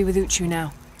 He should be with Uchu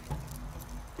now.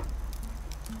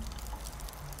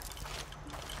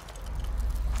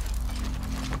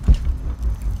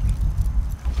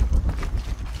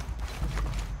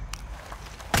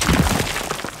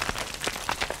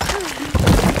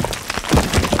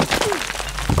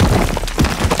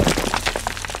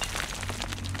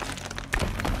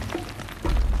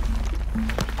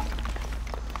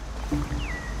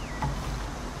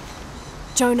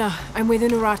 Jonah, I'm with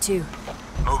Unuratu.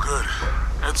 No good.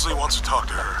 Edsley wants to talk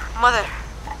to her. Mother,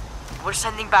 we're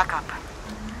sending backup.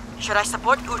 Should I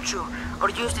support Uchu or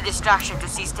use the distraction to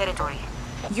seize territory?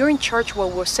 You're in charge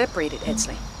while we're separated,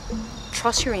 Edsley.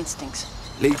 Trust your instincts.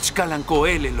 Leichkalan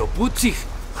koele lo putzig,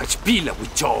 hachpila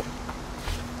with job.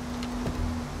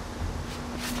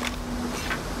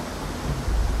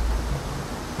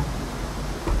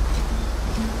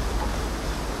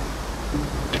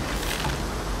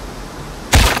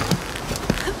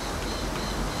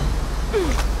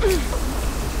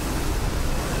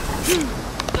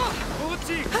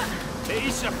 Putzig!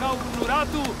 Leisha kau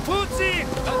Unuratu! Putzig!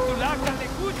 Tantulaka le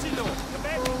kuchilo!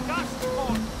 Kabeli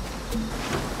kastikon!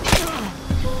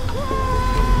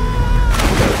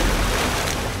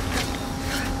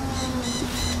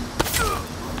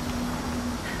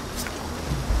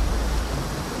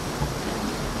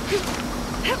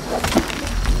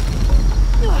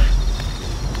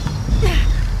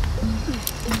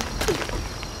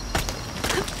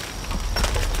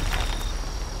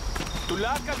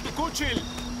 Tulaka tukuchil!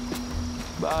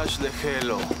 Bash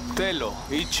lehelo, telo,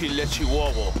 ichi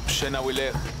lechiwobo,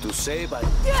 shenawilech, tu seba.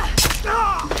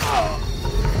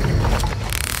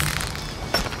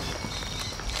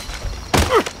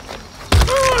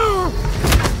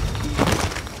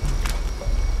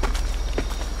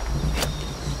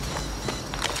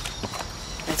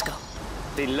 Let's go.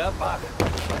 Tilapag.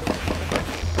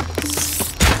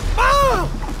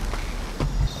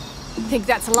 Think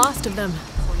that's the last of them.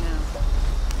 For now,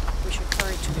 we should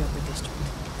hurry to the upper district.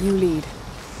 You lead.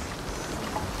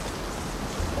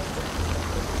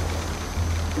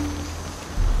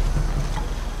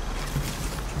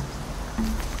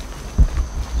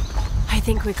 I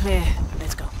think we're clear.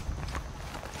 Let's go.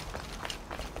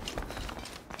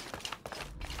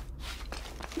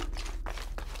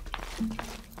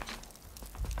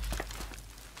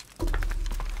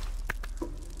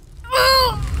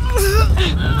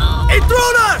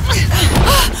 Intruder!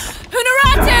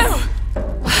 Unuratu!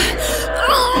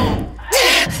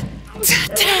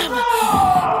 Damn!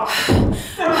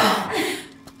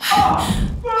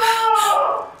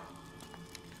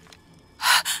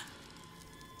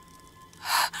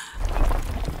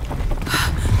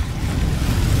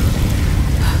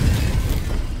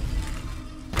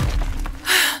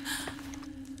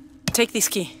 Take this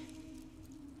key.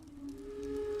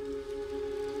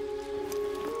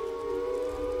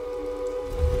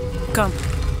 Come.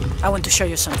 I want to show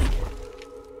you something.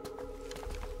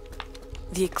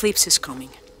 The eclipse is coming.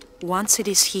 Once it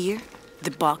is here,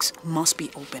 the box must be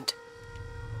opened.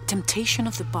 Temptation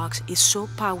of the box is so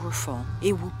powerful,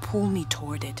 it will pull me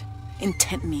toward it and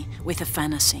tempt me with a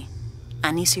fantasy,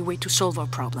 an easy way to solve our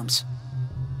problems.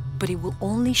 But it will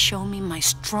only show me my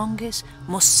strongest,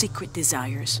 most secret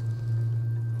desires.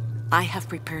 I have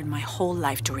prepared my whole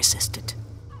life to resist it.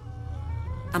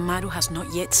 Amaru has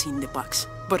not yet seen the box,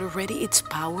 but already its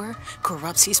power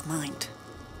corrupts his mind.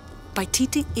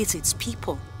 Paititi is its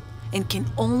people and can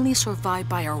only survive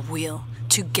by our will,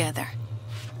 together.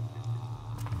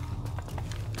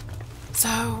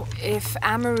 So, if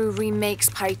Amaru remakes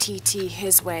Paititi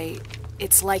his way,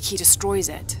 it's like he destroys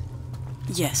it?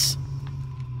 Yes.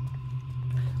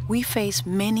 We face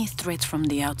many threats from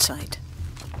the outside,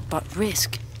 but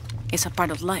risk is a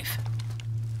part of life.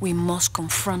 We must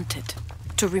confront it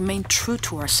to remain true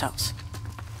to ourselves.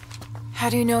 How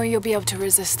do you know you'll be able to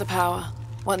resist the power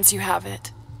once you have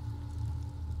it?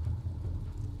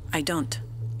 I don't.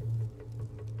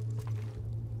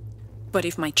 But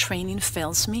if my training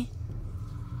fails me,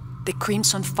 the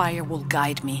Crimson Fire will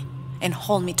guide me and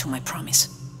hold me to my promise.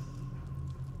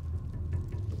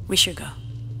 We should go.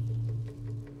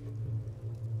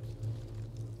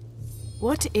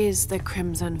 What is the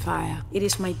Crimson Fire? It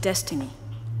is my destiny.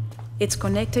 It's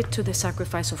connected to the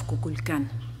sacrifice of Kukulkan.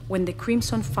 When the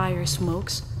Crimson Fire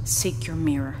smokes, seek your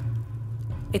mirror.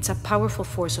 It's a powerful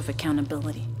force of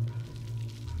accountability.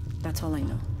 That's all I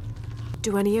know.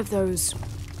 Do any of those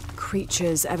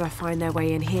creatures ever find their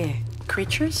way in here?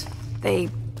 Creatures? They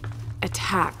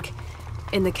attack.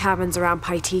 In the caverns around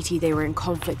Paititi, they were in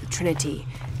conflict with Trinity.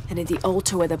 And at the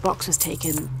altar where the box was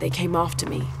taken, they came after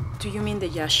me. Do you mean the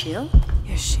Yashil?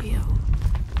 Yashil.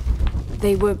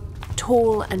 They were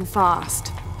tall and fast,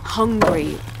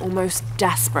 hungry, almost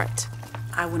desperate.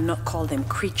 I would not call them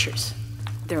creatures.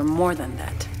 They're more than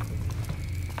that.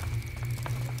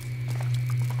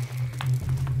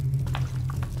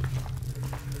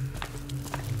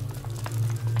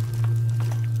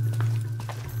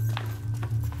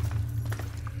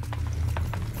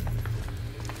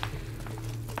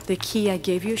 The key I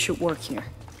gave you should work here.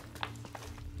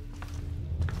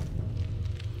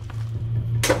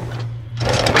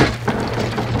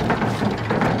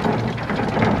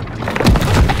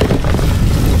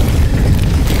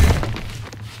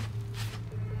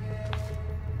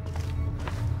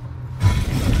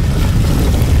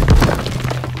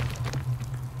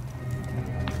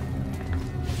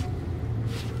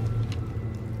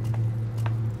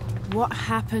 What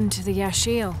happened to the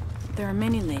Yashil? There are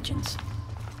many legends.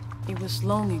 It was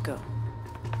long ago,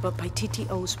 but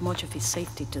Paititi owes much of his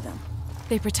safety to them.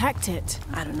 They protect it.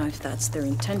 I don't know if that's their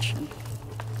intention,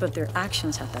 but their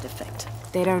actions have that effect.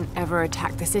 They don't ever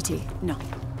attack the city? No.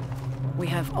 We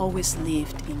have always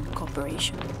lived in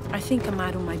cooperation. I think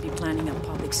Amaru might be planning a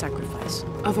public sacrifice.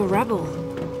 Of a rebel?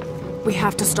 We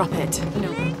have to stop it.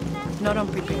 No, not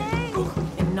unprepared,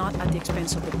 and not at the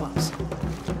expense of the boss.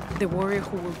 The warrior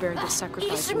who will bear the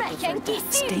sacrifice will prefer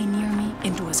death. Stay near me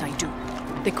and do as I do.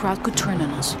 The crowd could turn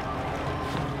on us.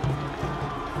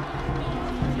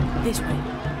 This way.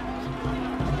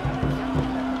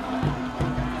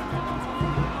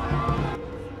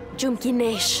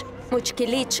 Jumkinesh,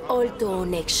 Muchkilich Olto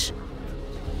Nesh.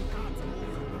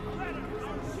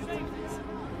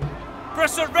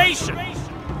 Preservation!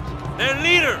 Their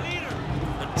leader,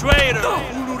 the traitor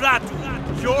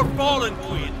Unuratu, your fallen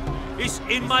queen, is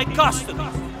in my custody.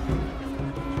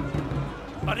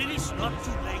 But it is not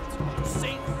too late to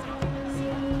save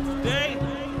her. Today,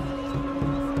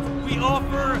 we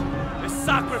offer a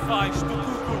sacrifice to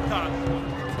Kukulkan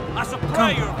as a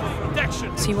prayer for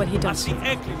protection. See what he does. As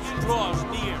the eclipse draws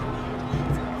near.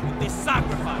 With this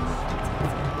sacrifice,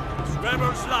 this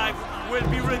rebel's life will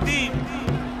be redeemed.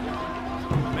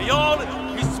 May all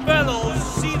his fellows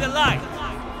see the light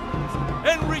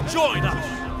and rejoin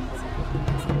us.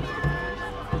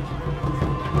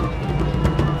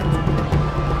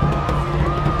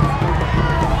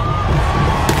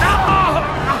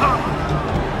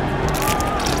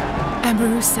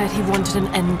 Amaru said he wanted an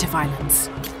end to violence.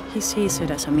 He sees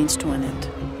it as a means to an end.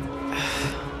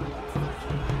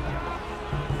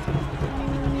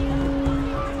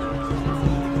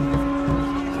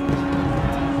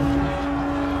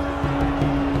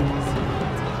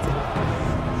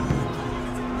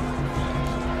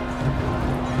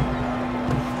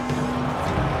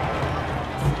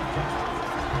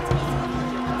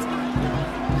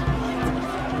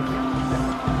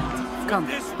 Come.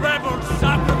 This rebel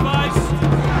sacrifice,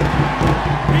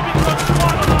 he becomes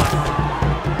one of us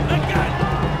again.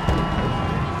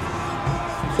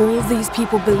 All these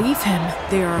people believe him.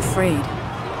 They are afraid,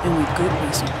 and with good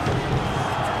reason.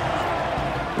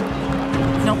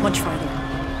 Not much farther.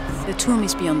 The tomb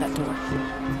is beyond that door.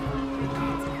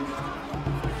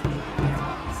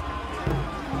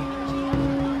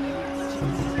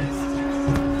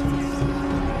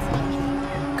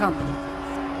 Come.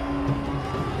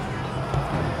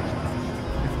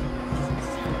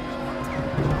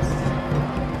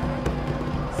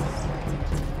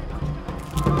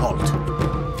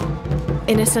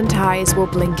 Innocent eyes will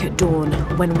blink at dawn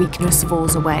when weakness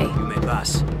falls away. You may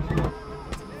pass.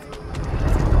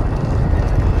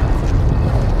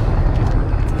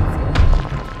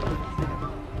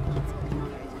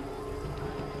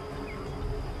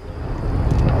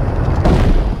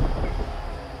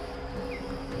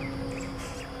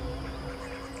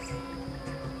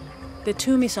 The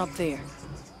tomb is up there,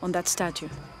 on that statue.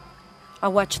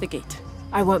 I'll watch the gate.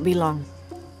 I won't be long.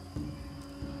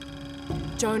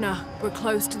 Jonah, we're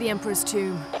close to the Emperor's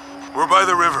tomb. We're by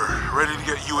the river, ready to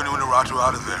get you and Unuratu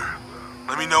out of there.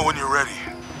 Let me know when you're ready.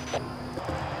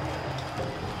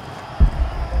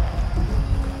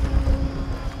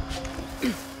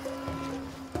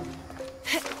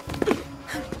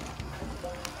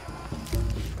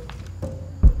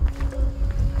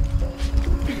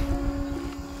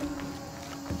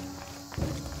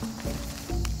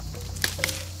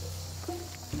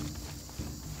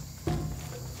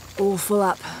 All full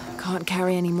up. Can't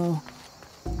carry any more.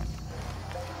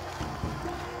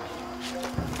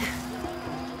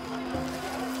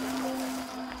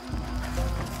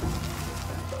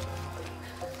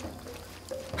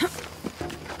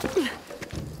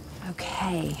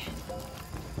 Okay.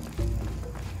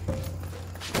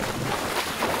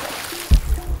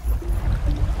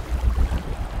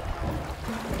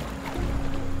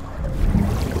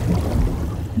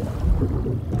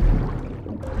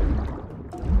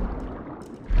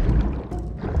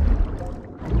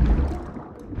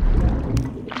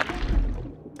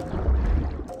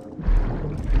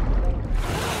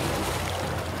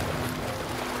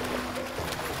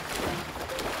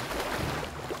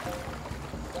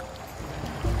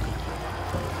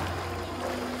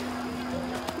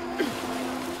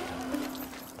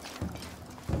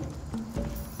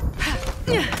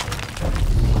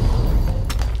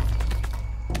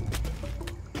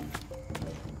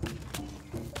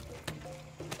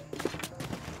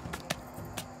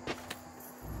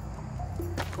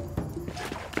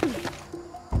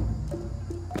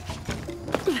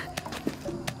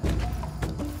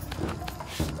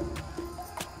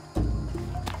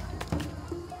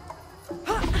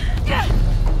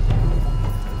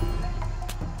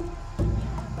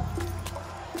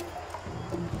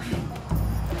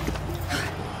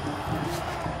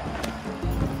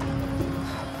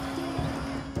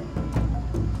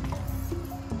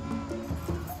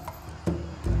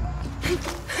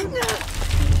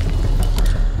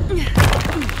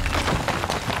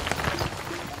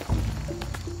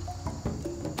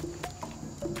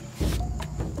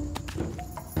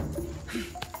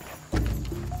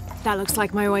 That looks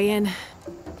like my way in.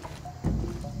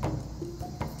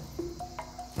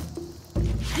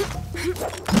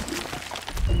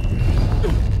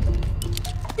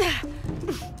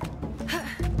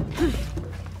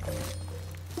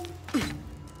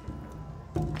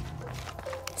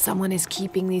 Someone is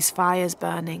keeping these fires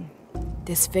burning.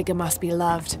 This figure must be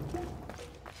loved.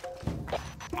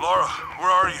 Laura, where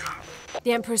are you?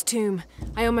 The Emperor's tomb.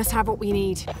 I almost have what we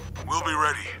need. We'll be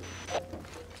ready.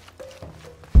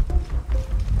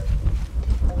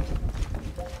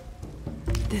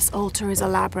 This altar is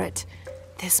elaborate.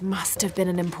 This must have been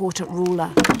an important ruler.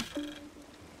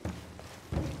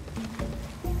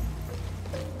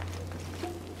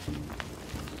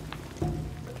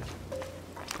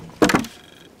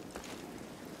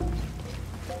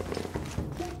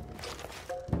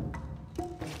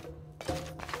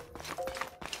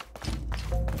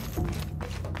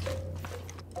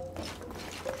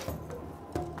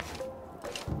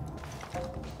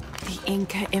 The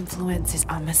Inca influence is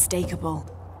unmistakable.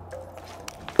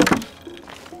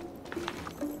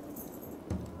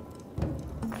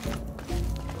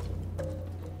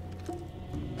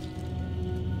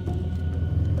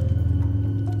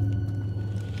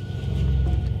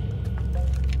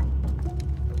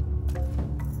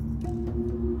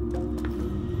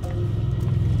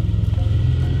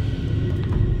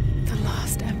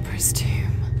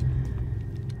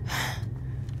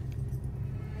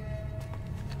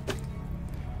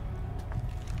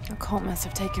 The cult must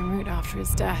have taken root after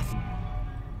his death.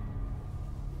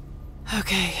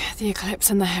 Okay, the eclipse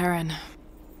and the heron.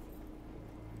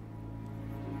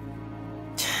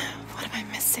 What am I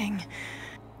missing?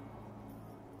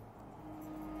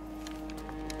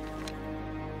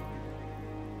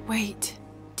 Wait,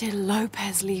 did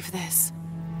Lopez leave this?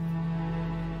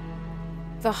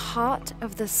 The heart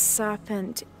of the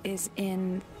serpent is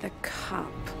in the cup.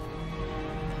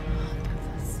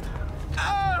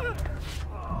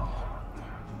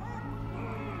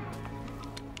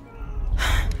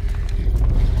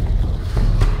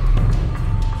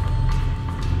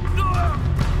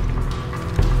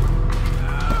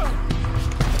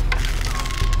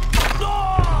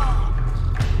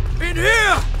 In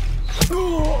here!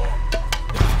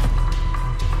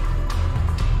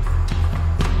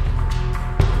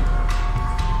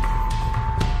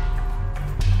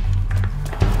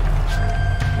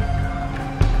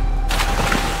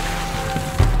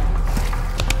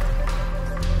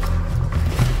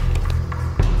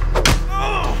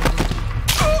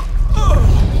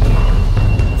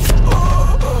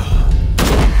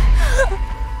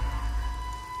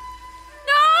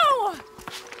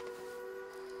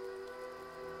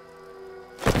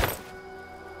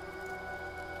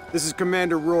 This is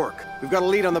Commander Rourke. We've got a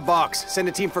lead on the box. Send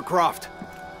a team for Croft.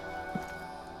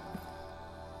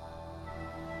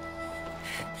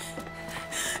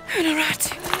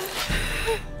 Unarati.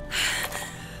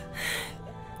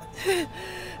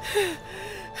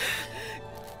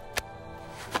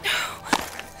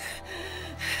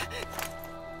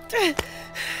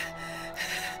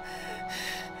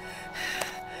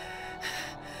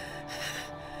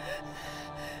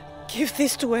 Give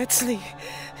this to Etzli.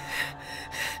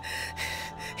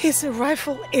 He's a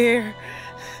rightful heir.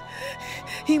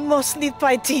 He must live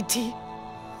by Titi.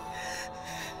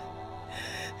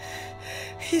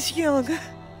 He's young,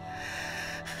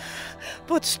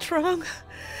 but strong.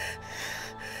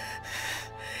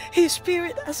 His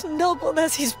spirit as noble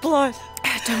as his blood.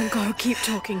 Don't go, keep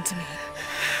talking to me.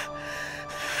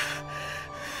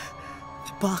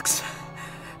 The box,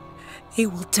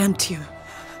 it will tempt you.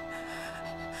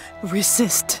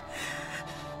 Resist.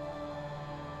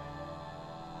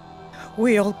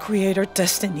 We all create our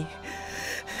destiny.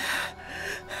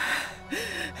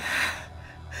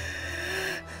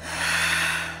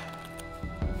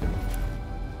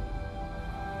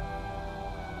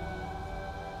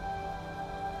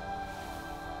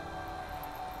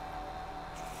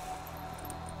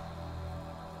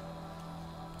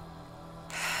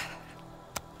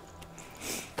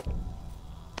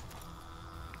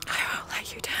 I won't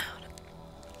let you down.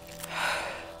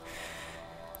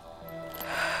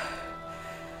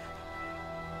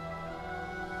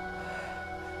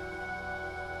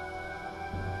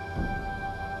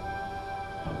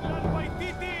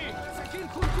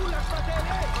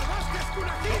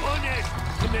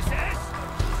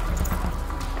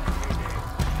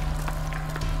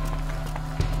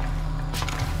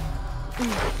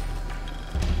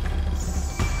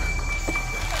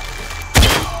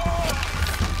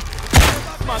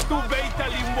 Ma tu veita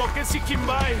limbo che si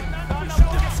kimbai.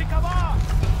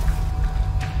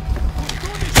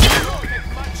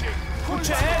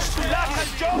 Kuche es tu laka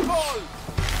jokol.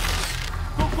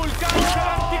 קוקולקן של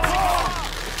אנטיחון!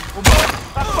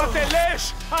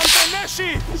 אכפתלש!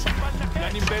 אנטנשי!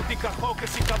 לנימבטי כחוק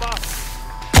כסיכבה!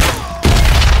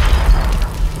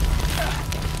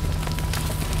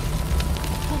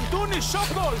 קומדוני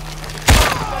שוקול!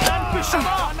 דן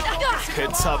פישמה!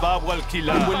 כצבא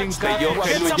וולקילה!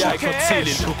 כצבא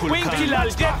כאש! ווינקילל!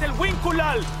 גטל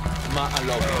ווינקולל! מה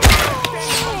הלובי?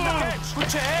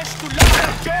 כוצ'אש תולד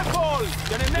גבול!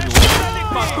 יננש תליקי!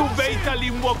 מתו ביתה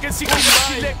לימבו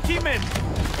כסיכילי לקימן!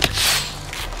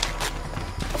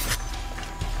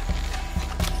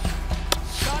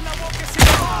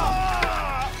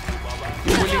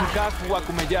 Wilinkak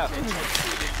Wakumeyak.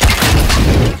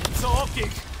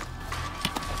 Zookik.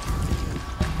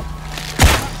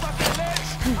 Akpatelesh,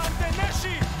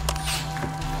 Anteneshi.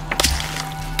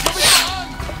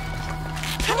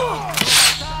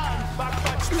 Nobitan.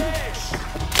 Bakbachlesh.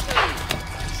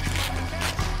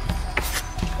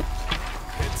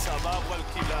 Ketzaba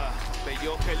Walkila,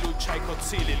 Beyohelu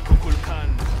Chaikotzilil Kukulkan.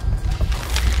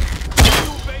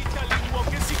 Tu Beita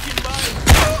Limwoke Sikimbai.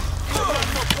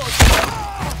 No Kocha.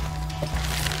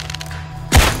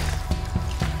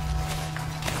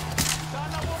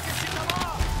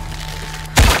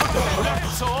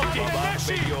 Zookik,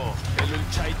 Beyo,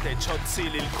 Elulchaite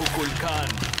Chotzilil Kukulkan.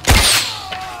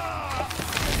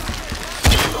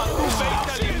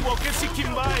 Beita Limwoke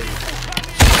Sikimbai.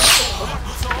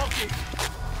 Zookik.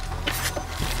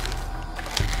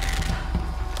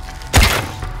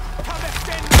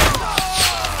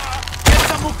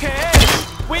 Kesamukeesh,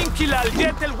 Winkilal,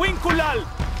 Yetel Winkulal.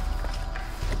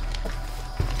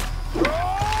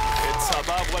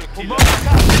 Ketzabab Walkilal.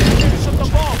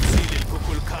 Shotobob, Silil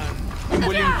Kukulkan.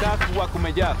 Wilinkak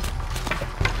Wakumeyak.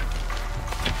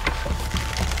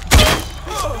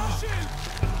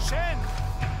 Shen.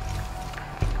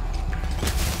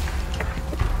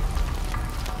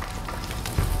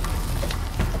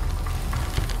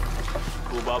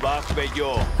 Kubabak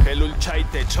Beyo,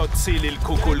 Elulchaite Chotzilil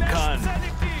Kukulkan.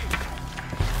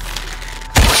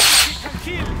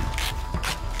 Kill.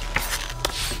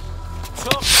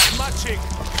 Tok Machik.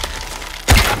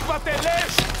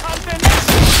 Akpatelesh, Antenesh.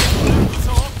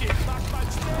 Zookik,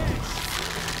 Bakbachlesh.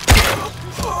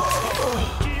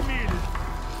 Kimil.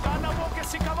 Kanaboke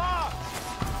Sikaba.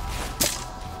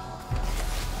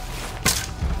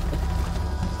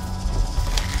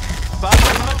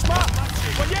 Bakbach Machma.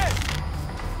 Oye.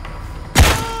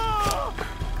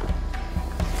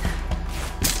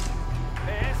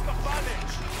 Esto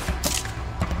Palesh.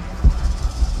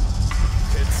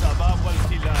 Ketzaba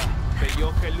Walkila.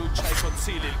 Beyohelu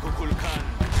Chaikotzilil Kukulkan.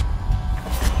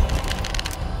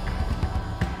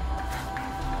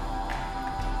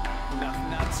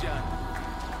 Nachnatsian.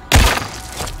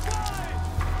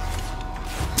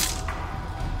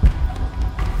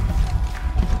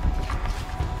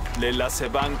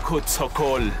 Lelaseban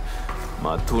Kutzokol.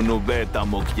 Matunu beta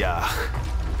mokyach.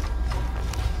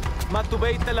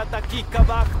 Matubeita la taquika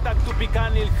bach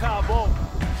taktupikan il jabo.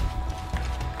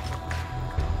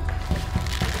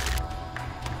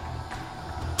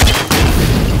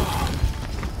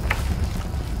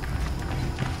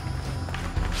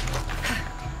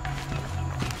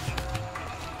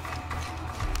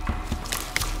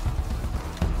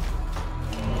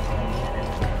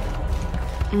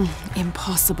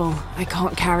 Impossible. I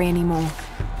can't carry anymore.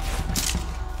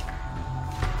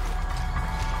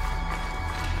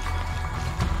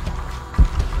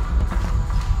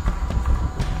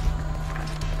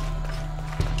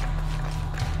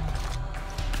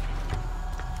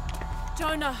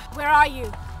 Jonah, where are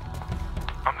you?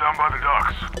 I'm down by the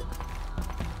docks.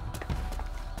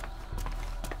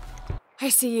 I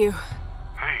see you.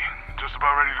 Hey, just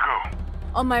about ready to go.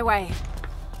 On my way.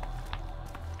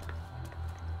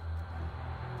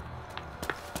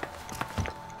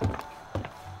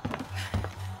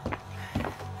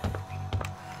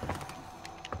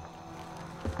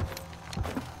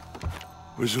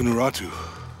 Where's Unuratu?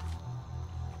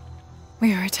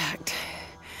 We were attacked.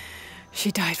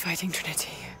 She died fighting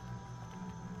Trinity.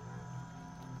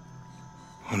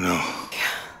 Oh no.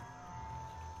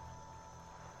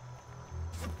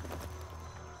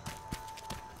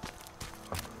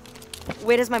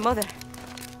 Where is my mother?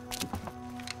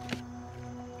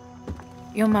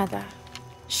 Your mother,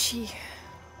 she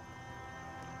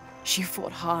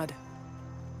fought hard.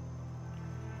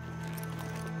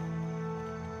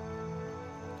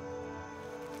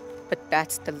 But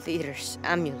that's the leader's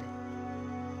amulet.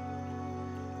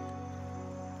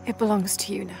 It belongs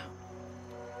to you now.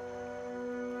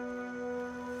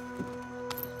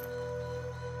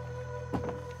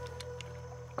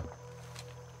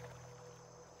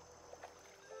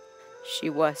 She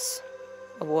was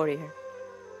a warrior.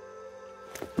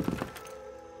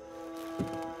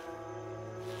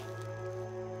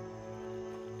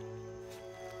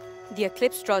 The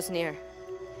eclipse draws near.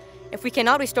 If we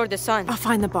cannot restore the sun... I'll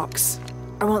find the box.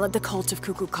 I won't let the cult of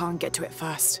Kukulkan get to it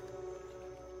first.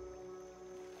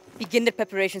 Begin the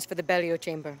preparations for the burial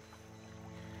chamber.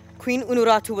 Queen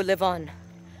Unuratu will live on,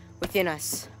 within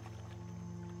us.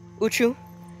 Uchu,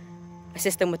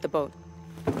 assist them with the boat.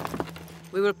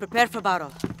 We will prepare for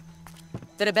battle.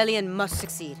 The rebellion must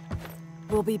succeed.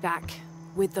 We'll be back,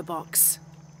 with the box.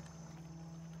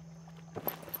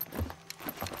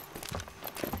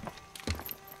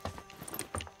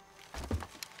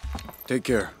 Take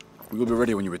care. We will be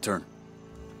ready when you return.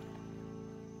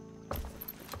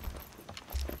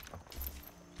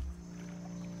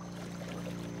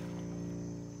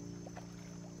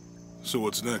 So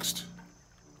what's next?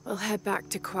 We'll head back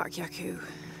to Kwakyaku,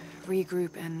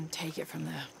 regroup and take it from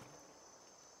there.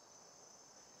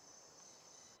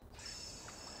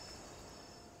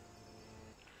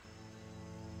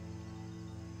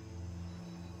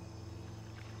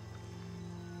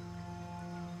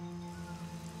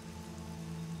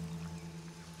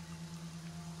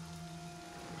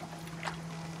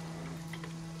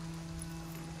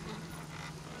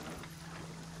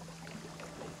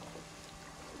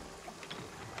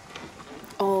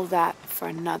 All that for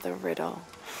another riddle.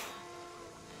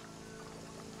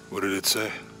 What did it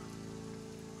say?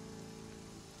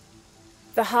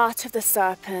 The heart of the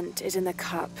serpent is in the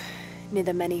cup, near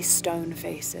the many stone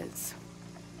faces.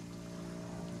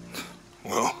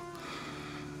 Well,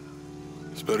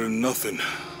 it's better than nothing.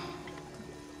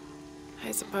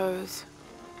 I suppose.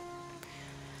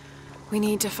 We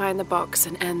need to find the box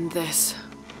and end this.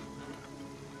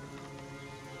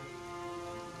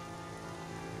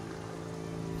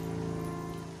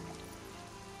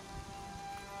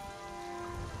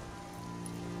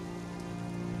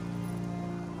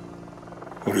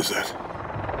 What is that?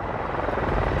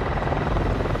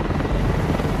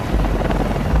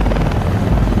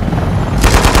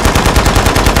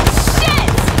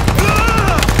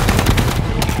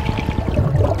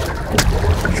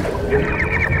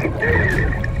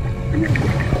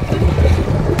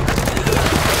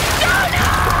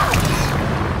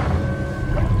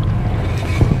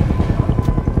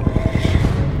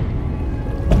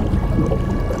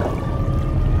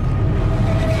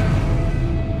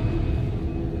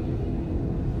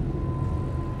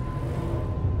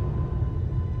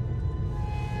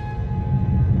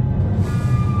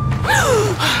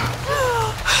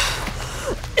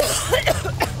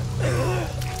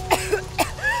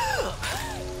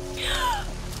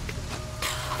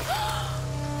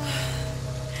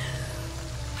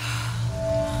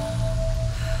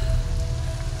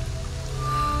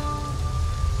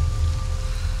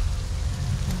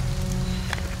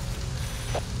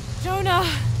 Jonah!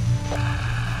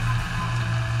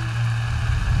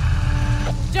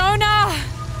 Jonah!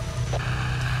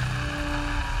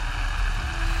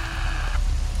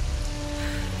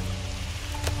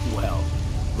 Well,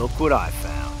 look what I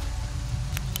found.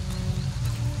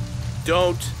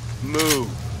 Don't move.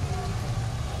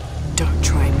 Don't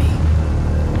try me.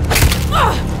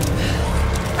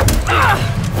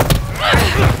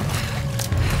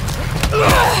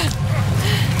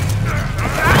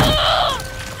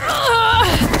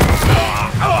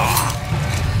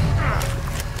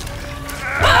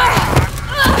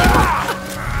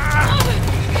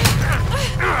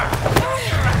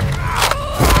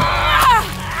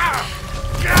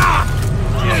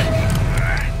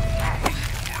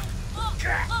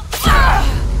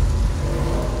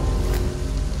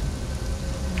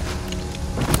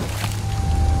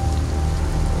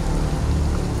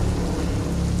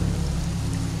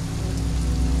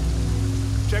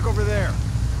 Check over there.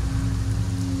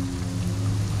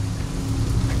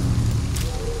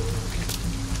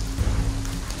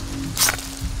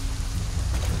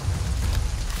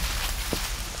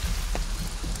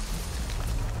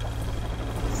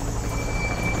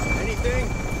 Anything?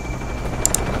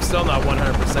 I'm still not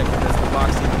 100% convinced the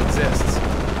box even exists.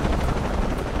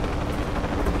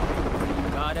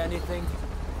 Got anything?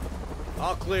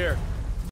 All clear.